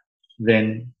look at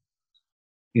then,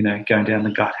 going down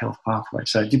the gut health pathway.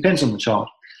 So it depends on the child.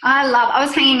 I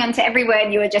was hanging on to every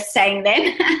word you were just saying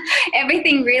then.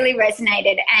 Everything really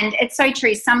resonated, and it's so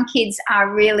true. Some kids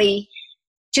are really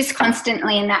just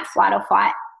constantly in that flight or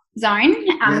fight zone,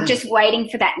 just waiting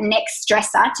for that next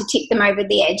stressor to tip them over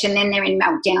the edge, and then they're in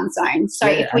meltdown zone. So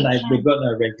they've got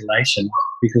no regulation,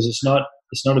 because it's not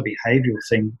a behavioural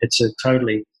thing.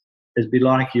 It'd be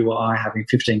like you or I having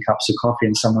 15 cups of coffee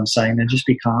and someone saying, "Now just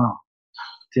be calm."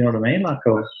 Do you know what I mean?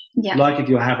 Like if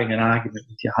you're having an argument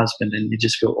with your husband and you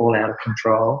just feel all out of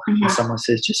control, and someone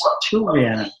says, "Just chill,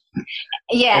 Rihanna."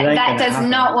 Yeah, that does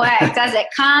not work, does it?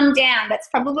 Calm down. That's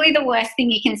probably the worst thing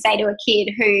you can say to a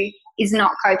kid who is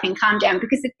not coping. Calm down,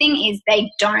 because the thing is, they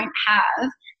don't have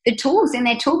the tools in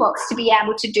their toolbox to be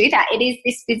able to do that. It is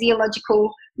this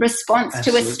physiological response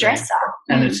to a stressor.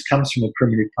 And it comes from a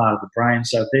primitive part of the brain.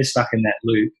 So if they're stuck in that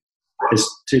loop,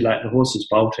 it's too late. The horse is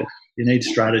bolted. You need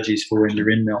strategies for when they're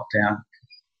in meltdown,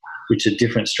 which are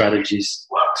different strategies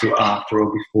to after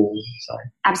or before. So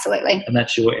absolutely. And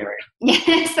that's your area.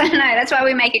 Yes, I know. That's why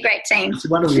we make a great team. It's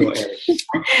one of your areas.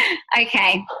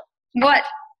 Okay. What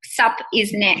sup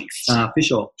is next?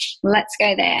 Fish oil. Let's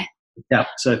go there. Yeah.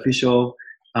 So fish oil,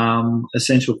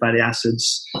 essential fatty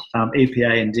acids,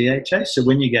 EPA and DHA. So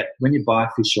when you buy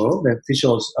fish oil, fish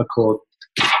oils are called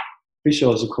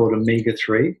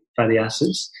omega-3 fatty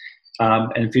acids.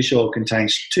 And fish oil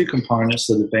contains two components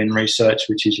that have been researched,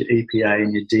 which is your EPA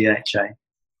and your DHA.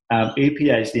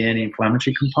 EPA is the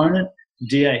anti-inflammatory component.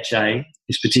 DHA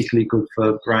is particularly good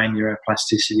for brain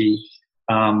neuroplasticity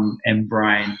and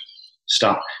brain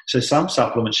stuff. So some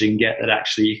supplements you can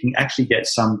actually get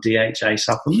some DHA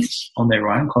supplements on their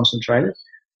own, concentrated,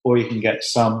 or you can get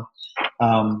some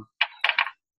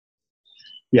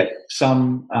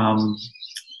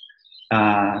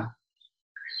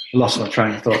lost my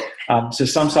train of thought. So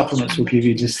some supplements will give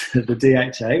you just the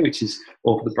DHA, which is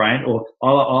all for the brain, or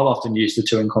I'll often use the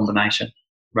two in combination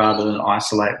rather than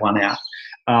isolate one out.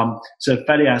 So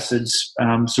fatty acids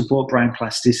support brain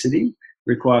plasticity,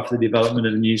 required for the development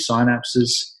of new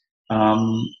synapses.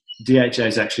 DHA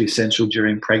is actually essential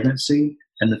during pregnancy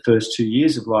and the first 2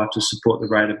 years of life to support the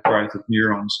rate of growth of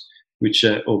neurons,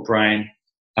 or brain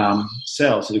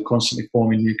cells that are constantly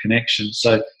forming new connections.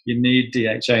 So you need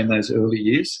DHA in those early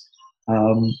years.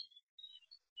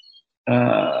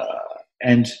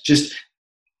 And just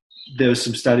there were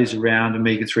some studies around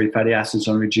omega-3 fatty acids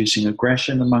on reducing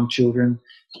aggression among children,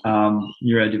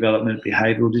 neurodevelopment,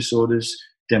 behavioural disorders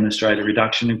demonstrate a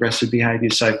reduction in aggressive behaviour.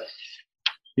 So,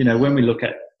 when we look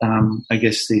at,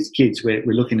 these kids, we're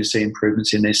looking to see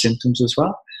improvements in their symptoms as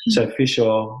well. Mm-hmm. So fish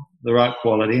oil, the right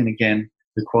quality, and again,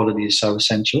 the quality is so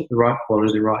essential. The right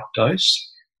quality, the right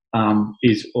dose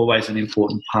is always an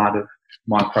important part of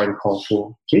my protocol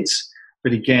for kids.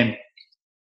 But again,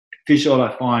 fish oil,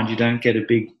 I find you don't get a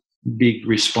big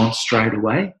response straight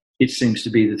away. It seems to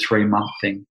be the 3-month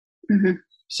thing. Mm-hmm.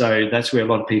 So that's where a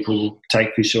lot of people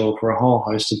take fish oil for a whole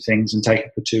host of things and take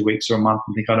it for 2 weeks or a month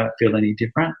and think, I don't feel any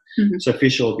different. Mm-hmm. So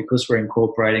fish oil, because we're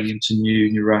incorporating into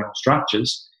new neuronal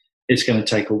structures, it's going to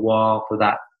take a while for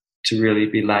that to really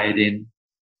be laid in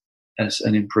as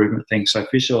an improvement thing. So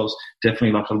fish oil is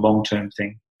definitely like a long-term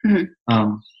thing.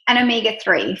 Mm-hmm. And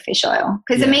omega-3 fish oil,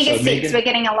 because omega-6 we're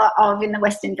getting a lot of in the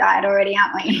Western diet already,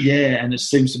 aren't we? Yeah, and it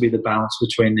seems to be the balance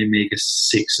between the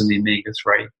omega-6 and the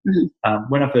omega-3. Mm-hmm.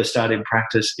 When I first started in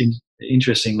practice,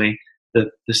 interestingly, the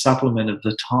supplement of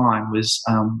the time was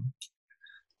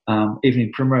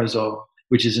evening primrose oil,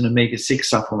 which is an omega-6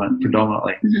 supplement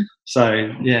predominantly. Mm-hmm.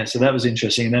 So that was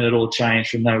interesting. And then it all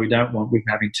changed from, no, we're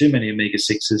having too many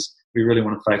omega-6s. We really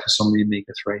want to focus on the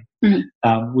omega-3.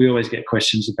 Mm-hmm. We always get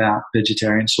questions about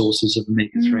vegetarian sources of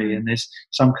omega-3, and there's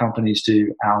some companies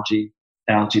do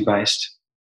algae-based,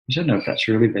 which I don't know if that's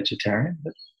really vegetarian,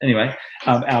 but anyway,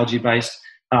 algae-based.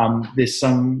 There's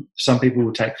some people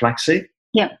will take flaxseed,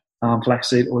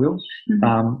 flaxseed oil.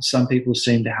 Mm-hmm. Some people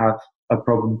seem to have a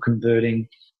problem converting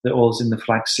the oils in the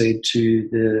flaxseed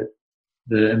to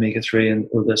the omega-3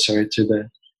 to the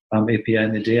EPA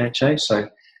and the DHA. So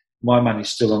my money's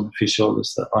still on the fish oil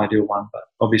as the ideal one, but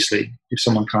obviously if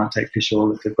someone can't take fish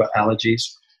oil, if they've got allergies,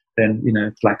 then,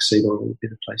 flaxseed oil would be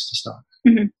the place to start.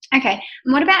 Mm-hmm. Okay.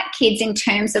 And what about kids in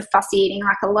terms of fussy eating?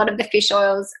 Like a lot of the fish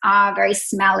oils are very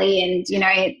smelly and,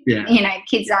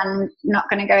 kids are not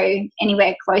going to go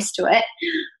anywhere close to it.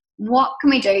 What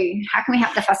can we do? How can we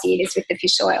help the fussy eaters with the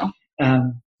fish oil?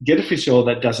 Get a fish oil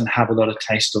that doesn't have a lot of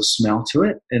taste or smell to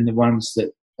it, and the ones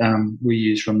that we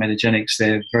use from Metagenics,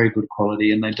 they're very good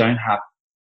quality and they don't have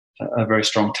a very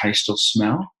strong taste or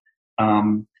smell.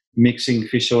 Mixing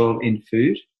fish oil in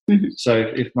food. Mm-hmm. So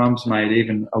if mum's made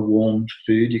even a warmed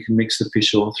food, you can mix the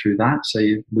fish oil through that so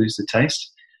you lose the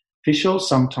taste. Fish oil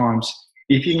sometimes,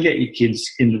 if you can get your kids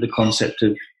into the concept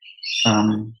of,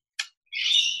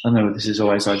 I know this is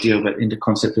always ideal, but into the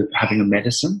concept of having a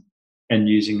medicine and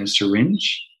using a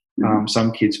syringe.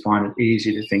 Some kids find it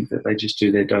easy to think that they just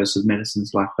do their dose of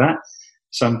medicines like that.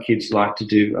 Some kids like to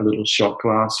do a little shot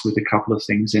glass with a couple of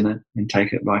things in it and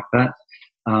take it like that.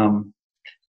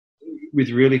 With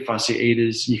really fussy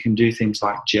eaters, you can do things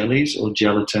like jellies or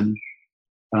gelatin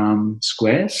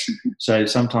squares. So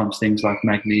sometimes things like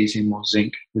magnesium or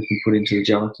zinc we can put into the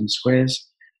gelatin squares.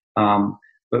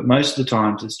 But most of the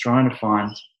times it's trying to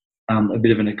find a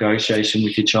bit of a negotiation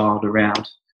with your child around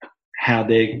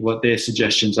what their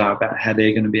suggestions are about how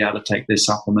they're going to be able to take their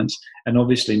supplements, and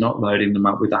obviously not loading them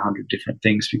up with 100 different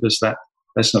things, because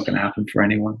that's not going to happen for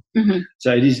anyone. Mm-hmm.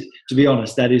 So it is, to be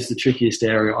honest, that is the trickiest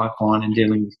area I find in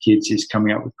dealing with kids, is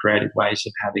coming up with creative ways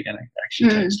of how they're going to actually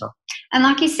take stuff. And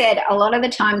like you said, a lot of the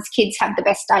times kids have the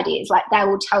best ideas. Like they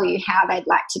will tell you how they'd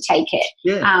like to take it.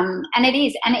 Yeah. And it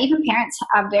is, and even parents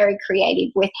are very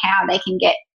creative with how they can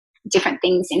get different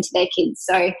things into their kids.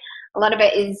 So a lot of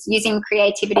it is using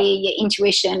creativity, your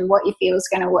intuition, what you feel is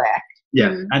going to work.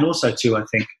 Yeah, and also too, I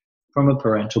think from a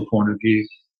parental point of view,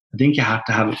 I think you have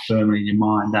to have it firmly in your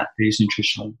mind that these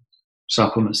nutritional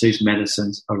supplements, these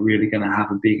medicines are really going to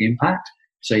have a big impact.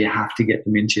 So you have to get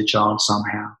them into your child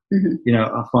somehow. Mm-hmm.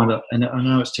 I find it, and I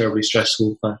know it's terribly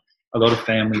stressful for a lot of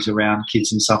families around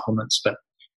kids and supplements, but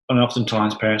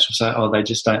oftentimes parents will say,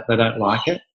 they don't like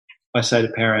it. I say to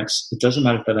parents, it doesn't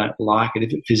matter if they don't like it,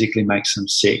 if it physically makes them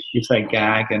sick. If they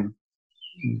gag and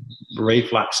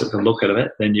reflux at the look of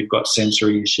it, then you've got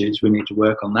sensory issues. We need to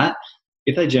work on that.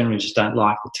 If they generally just don't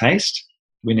like the taste,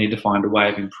 we need to find a way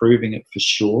of improving it for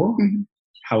sure. Mm-hmm.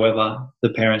 However, the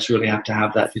parents really have to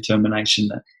have that determination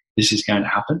that this is going to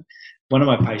happen. One of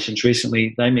my patients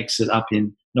recently, they mixed it up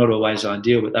in, not always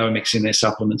ideal, but they were mixing their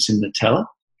supplements in Nutella.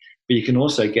 But you can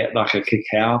also get like a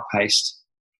cacao paste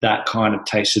that kind of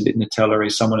tastes a bit Nutella-y.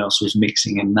 Someone else was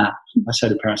mixing in that. I say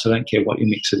to parents, I don't care what you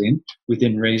mix it in,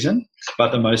 within reason.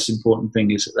 But the most important thing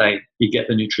is that you get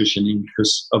the nutrition in,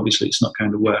 because obviously it's not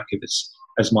going to work if it's,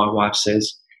 as my wife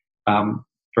says,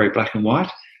 very black and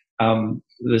white.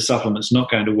 The supplement's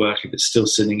not going to work if it's still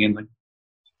sitting in the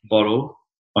bottle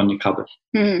on your cupboard.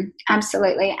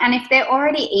 Absolutely. And if they're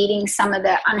already eating some of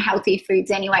the unhealthy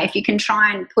foods anyway, if you can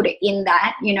try and put it in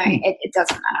that, it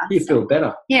doesn't matter. You feel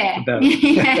better. Yeah. About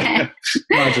it.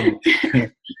 Marginally.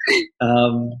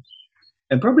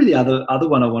 And probably the other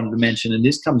one I wanted to mention, and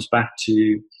this comes back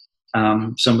to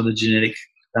some of the genetic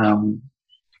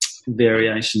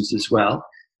variations as well,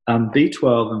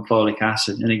 B12 and folic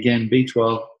acid. And again,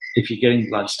 B12, if you're getting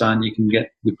bloods done, you can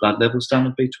get your blood levels done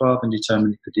with B12 and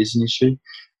determine if it is an issue.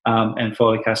 And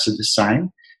folic acid the same.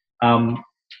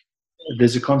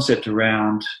 There's a concept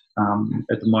around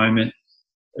at the moment,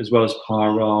 as well as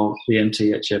pyrrole, the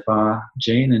MTHFR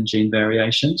gene and gene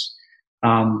variations.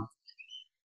 And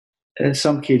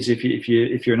some kids, if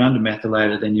you're an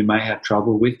undermethylator, then you may have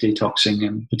trouble with detoxing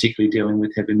and particularly dealing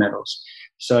with heavy metals.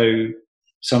 So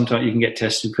sometimes you can get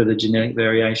tested for the genetic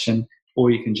variation,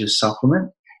 or you can just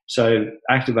supplement. So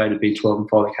activated B12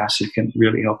 and folic acid can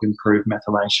really help improve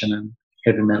methylation and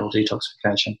heavy metal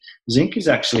detoxification. Zinc is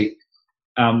actually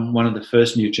one of the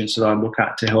first nutrients that I look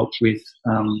at to help with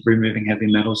removing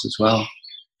heavy metals as well.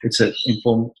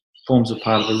 Forms a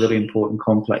part of a really important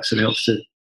complex that helps to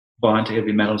bind to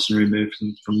heavy metals and remove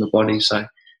them from the body. So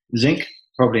zinc,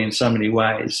 probably in so many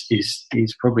ways, is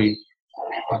probably,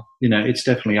 it's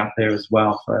definitely up there as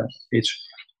well. It's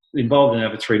involved in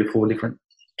over 300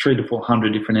 to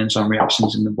 400 different enzyme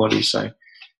reactions in the body. So,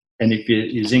 and if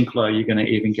you're zinc low, you're going to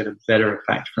even get a better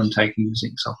effect from taking the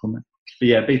zinc supplement. But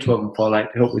yeah, B12 and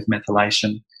folate help with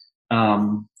methylation.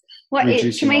 Can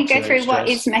we go through what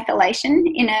is methylation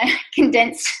in a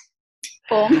condensed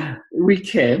form? We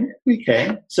can.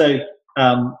 So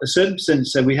a certain percentage,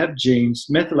 so we have genes.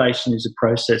 Methylation is a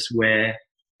process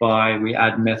whereby we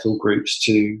add methyl groups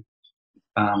to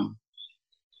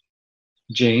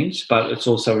genes, but it's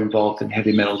also involved in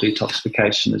heavy metal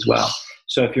detoxification as well.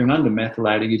 So if you're an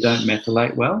undermethylator, you don't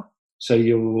methylate well, so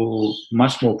you're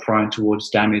much more prone towards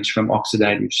damage from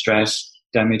oxidative stress,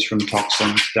 damage from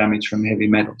toxins, damage from heavy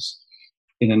metals,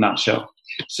 in a nutshell.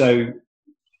 So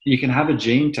you can have a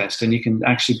gene test and you can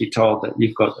actually be told that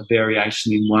you've got a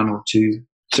variation in one or two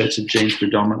sets of genes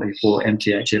predominantly for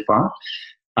MTHFR.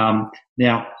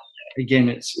 Now, again,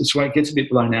 it's where it gets a bit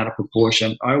blown out of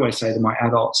proportion. I always say to my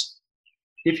adults,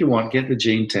 if you want, get the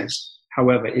gene test.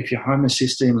 However, if your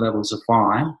homocysteine levels are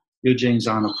fine, your genes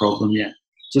aren't a problem yet.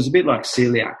 So it's a bit like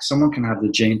celiac. Someone can have the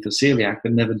gene for celiac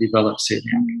but never develop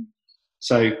celiac.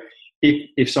 So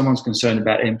if someone's concerned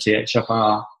about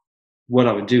MTHFR, what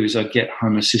I would do is I'd get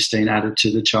homocysteine added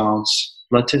to the child's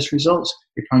blood test results.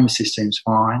 If homocysteine's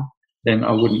fine, then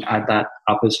I wouldn't add that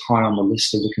up as high on the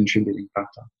list of the contributing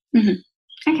factor.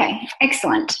 Mm-hmm. Okay,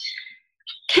 excellent.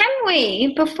 Can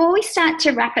we, before we start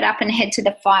to wrap it up and head to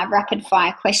the 5 rapid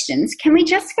fire questions, can we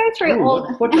just go through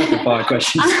what rapid fire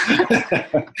questions? I'll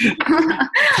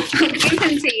give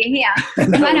them to you here.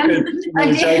 Can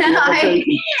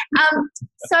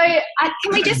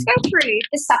we just go through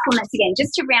the supplements again,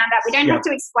 just to round up? We don't have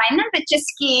to explain them, but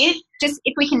just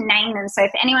if we can name them. So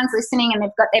if anyone's listening and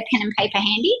they've got their pen and paper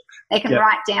handy, they can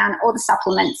write down all the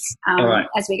supplements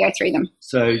as we go through them.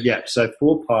 So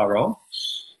for pyrrole,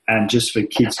 and just for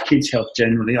kids' health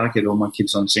generally, I get all my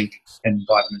kids on zinc and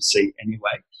vitamin C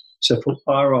anyway. So for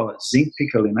pyrrole, it's zinc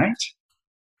picolinate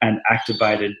and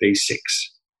activated B6.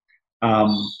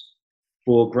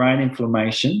 For brain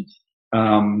inflammation,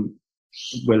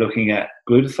 we're looking at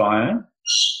glutathione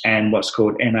and what's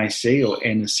called NAC or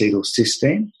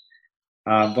N-acetylcysteine.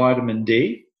 Vitamin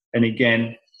D, and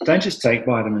again, don't just take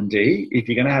vitamin D. If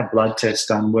you're going to have blood tests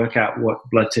done, work out what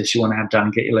blood tests you want to have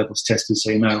done, get your levels tested so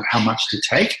you know how much to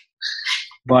take.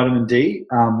 Vitamin D,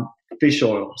 fish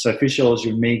oil. So fish oil is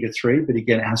your omega-3, but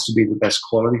again, it has to be the best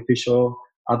quality fish oil.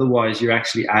 Otherwise, you're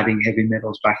actually adding heavy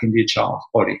metals back into your child's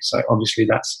body. So obviously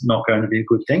that's not going to be a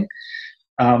good thing.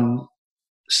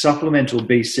 Supplemental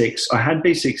B6. I had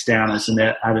B6 down as an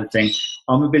added thing.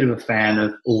 I'm a bit of a fan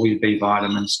of all your B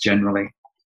vitamins generally.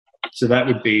 So that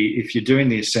would be, if you're doing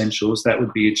the essentials, that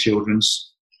would be a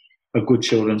good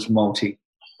children's multi,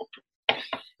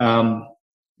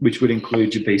 which would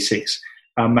include your B6.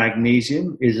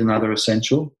 Magnesium is another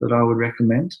essential that I would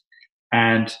recommend.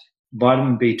 And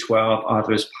vitamin B12,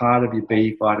 either as part of your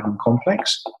B vitamin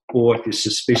complex, or if you're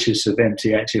suspicious of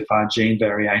MTHFR gene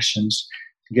variations,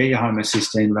 get your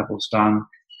homocysteine levels done.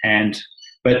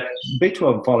 But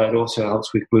B12 and folate also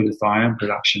helps with glutathione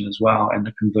production as well, and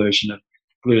the conversion of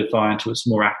glutathione to its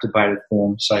more activated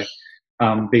form. So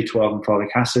B12 and folic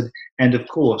acid. And of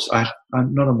course,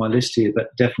 I'm not on my list here,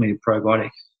 but definitely a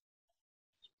probiotic,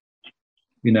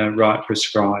 right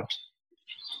prescribed.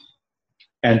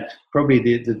 And probably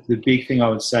the big thing I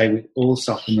would say with all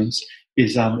supplements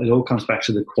is it all comes back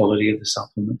to the quality of the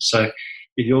supplement. So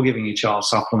if you're giving your child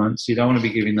supplements, you don't want to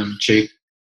be giving them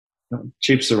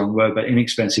cheap's the wrong word, but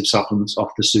inexpensive supplements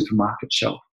off the supermarket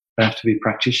shelf. They have to be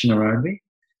practitioner only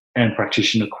and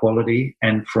practitioner quality,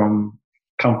 and from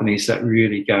companies that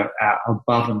really go out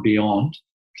above and beyond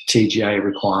TGA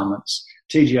requirements.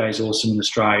 TGA is awesome in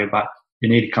Australia, but you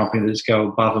need a company that's go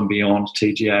above and beyond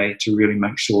TGA to really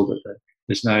make sure that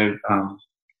there's no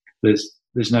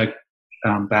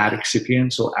bad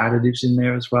excipients or additives in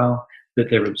there as well, that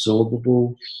they're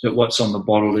absorbable, that what's on the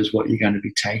bottle is what you're going to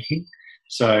be taking.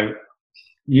 So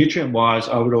nutrient-wise,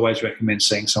 I would always recommend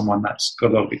seeing someone that's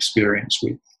got a lot of experience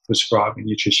with prescribing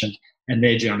nutrition, and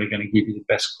they're generally going to give you the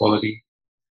best quality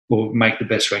or make the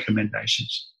best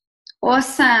recommendations.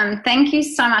 Awesome. Thank you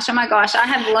so much. Oh, my gosh, I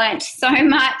have learnt so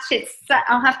much.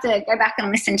 I'll have to go back and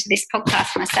listen to this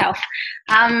podcast myself.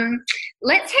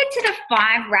 Let's head to the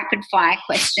 5 rapid-fire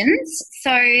questions.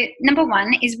 So number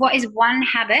 1 is, what is one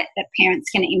habit that parents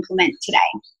can implement today?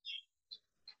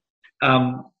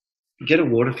 Get a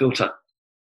water filter.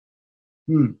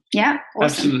 Yeah, awesome.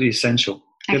 Absolutely essential.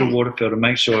 Get a water filter.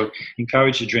 Make sure,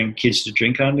 encourage kids to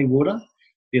drink only water.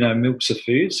 Milk's a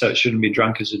food, so it shouldn't be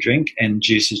drunk as a drink, and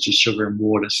juice is just sugar and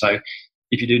water. So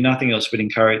if you do nothing else but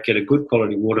get a good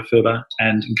quality water filter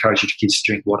and encourage your kids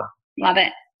to drink water. Love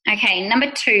it. Okay,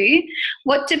 number 2,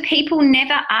 what do people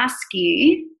never ask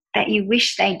you that you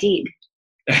wish they did?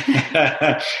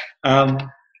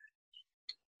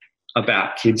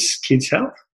 About kids'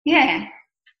 health? Yeah.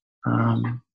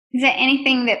 Is there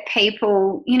anything that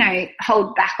people,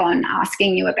 hold back on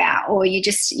asking you about, or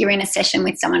you're in a session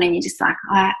with someone and you're just like,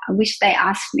 I wish they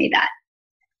asked me that?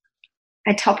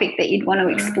 A topic that you'd want to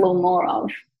explore more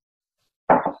of?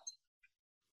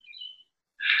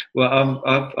 Well,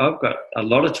 I've got a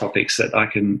lot of topics that I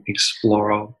can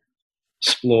explore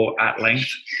at length.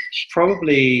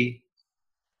 Probably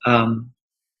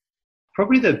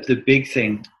the big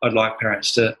thing I'd like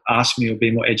parents to ask me or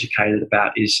be more educated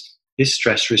about is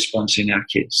stress response in our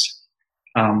kids.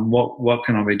 What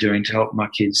can I be doing to help my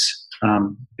kids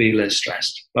be less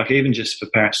stressed? Like, even just for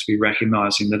parents to be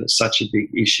recognising that it's such a big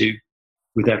issue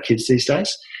with our kids these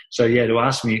days. So yeah, to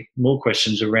ask me more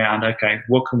questions around, okay,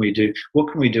 what can we do?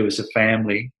 What can we do as a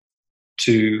family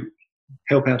to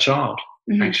help our child,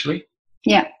 actually?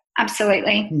 Yeah,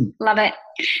 absolutely. Love it.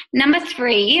 Number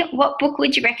 3, what book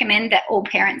would you recommend that all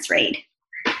parents read?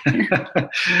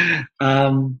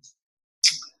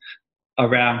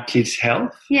 Around kids'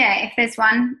 health? Yeah, if there's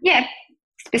one. Yeah,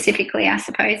 specifically, I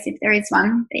suppose, if there is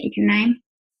one that you can name.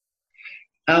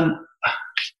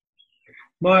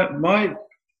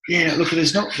 Look,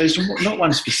 there's not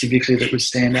one specifically that would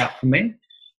stand out for me.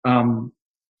 My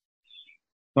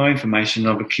information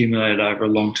I've accumulated over a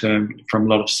long term from a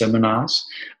lot of seminars.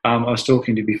 I was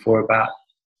talking to you before about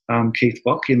Keith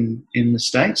Bock in the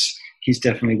States. He's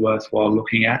definitely worthwhile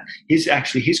looking at. He's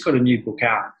got a new book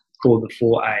out called The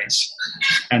 4 A's,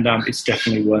 and it's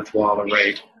definitely worthwhile to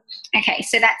read. Okay,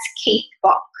 so that's Keith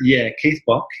Bock. Yeah, Keith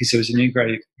Bock. He's an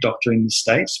integrative doctor in the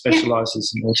States,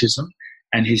 specialises in autism,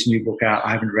 and his new book out,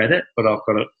 I haven't read it, but I've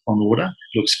got it on order.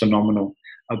 It looks phenomenal,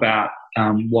 about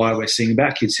why we're seeing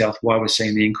about kids' health, why we're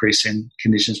seeing the increase in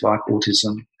conditions like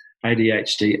autism,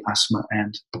 ADHD, asthma,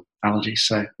 and allergies.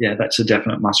 So, yeah, that's a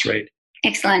definite must-read.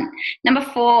 Excellent. Number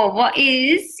 4, what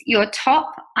is your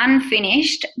top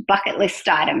unfinished bucket list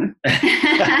item?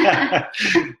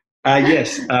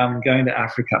 Yes, going to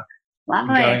Africa.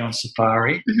 Lovely. Going on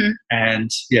safari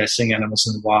and, seeing animals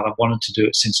in the wild. I've wanted to do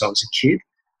it since I was a kid,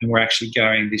 and we're actually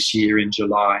going this year in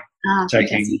July,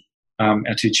 taking our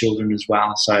 2 children as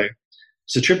well. So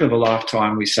it's a trip of a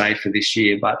lifetime, we say, for this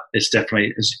year, but it's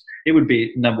definitely, it would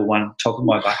be number 1, top of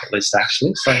my bucket list,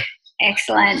 actually. So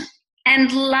excellent.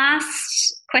 And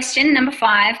last question, number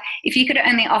 5, if you could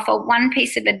only offer one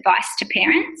piece of advice to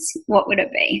parents, what would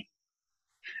it be?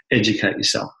 Educate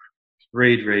yourself.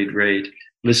 Read.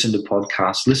 listen to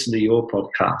podcasts, listen to your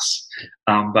podcasts,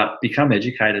 but become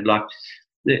educated. Like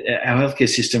our healthcare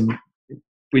system,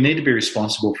 we need to be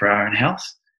responsible for our own health.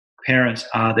 Parents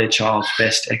are their child's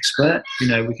best expert.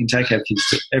 We can take our kids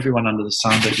to everyone under the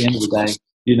sun, but at the end of the day,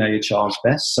 you know your child's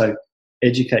best. So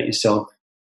educate yourself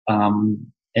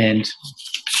and,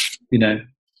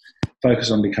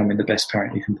 focus on becoming the best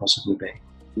parent you can possibly be.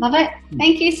 Love it.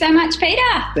 Thank you so much, Peter.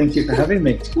 Thank you for having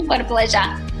me. What a pleasure.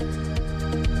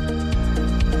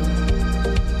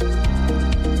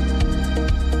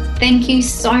 Thank you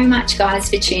so much, guys,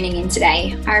 for tuning in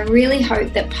today. I really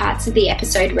hope that parts of the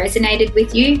episode resonated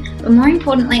with you, but more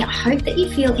importantly, I hope that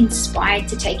you feel inspired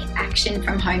to take action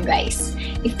from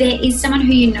Homebase. If there is someone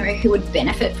who you know who would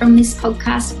benefit from this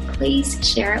podcast, please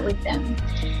share it with them.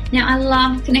 Now, I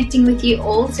love connecting with you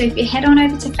all, so if you head on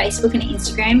over to Facebook and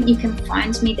Instagram, you can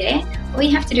find me there. All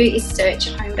you have to do is search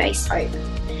Homebase Hope.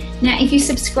 Now, if you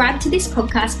subscribe to this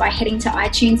podcast by heading to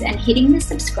iTunes and hitting the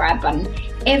subscribe button,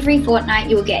 every fortnight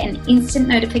you will get an instant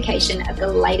notification of the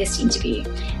latest interview.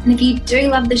 And if you do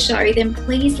love the show, then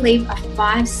please leave a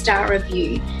 5-star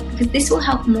review, because this will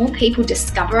help more people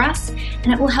discover us,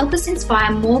 and it will help us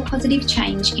inspire more positive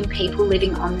change in people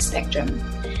living on the spectrum.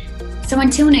 So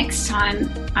until next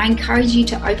time, I encourage you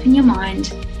to open your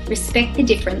mind, respect the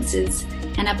differences,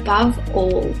 and above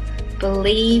all,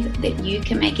 believe that you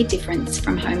can make a difference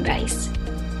from Homebase.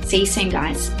 See you soon,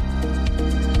 guys.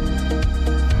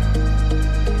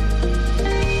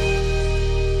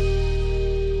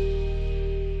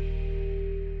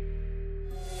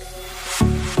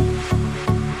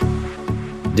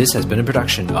 This has been a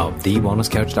production of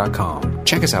TheWellnessCouch.com.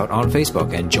 Check us out on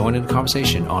Facebook and join in the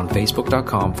conversation on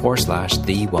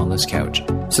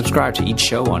Facebook.com/TheWellnessCouch. Subscribe to each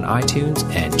show on iTunes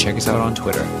and check us out on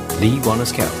Twitter. The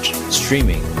Wellness Couch,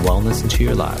 streaming wellness into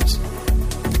your lives.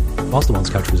 Whilst the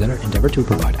Wellness Couch presenter endeavor to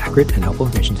provide accurate and helpful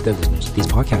information to their listeners, these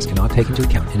podcasts cannot take into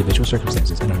account individual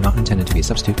circumstances and are not intended to be a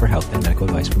substitute for health and medical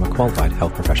advice from a qualified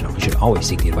health professional. You should always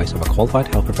seek the advice of a qualified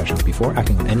health professional before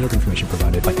acting on any of the information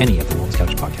provided by any of the Wellness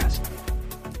Couch podcasts.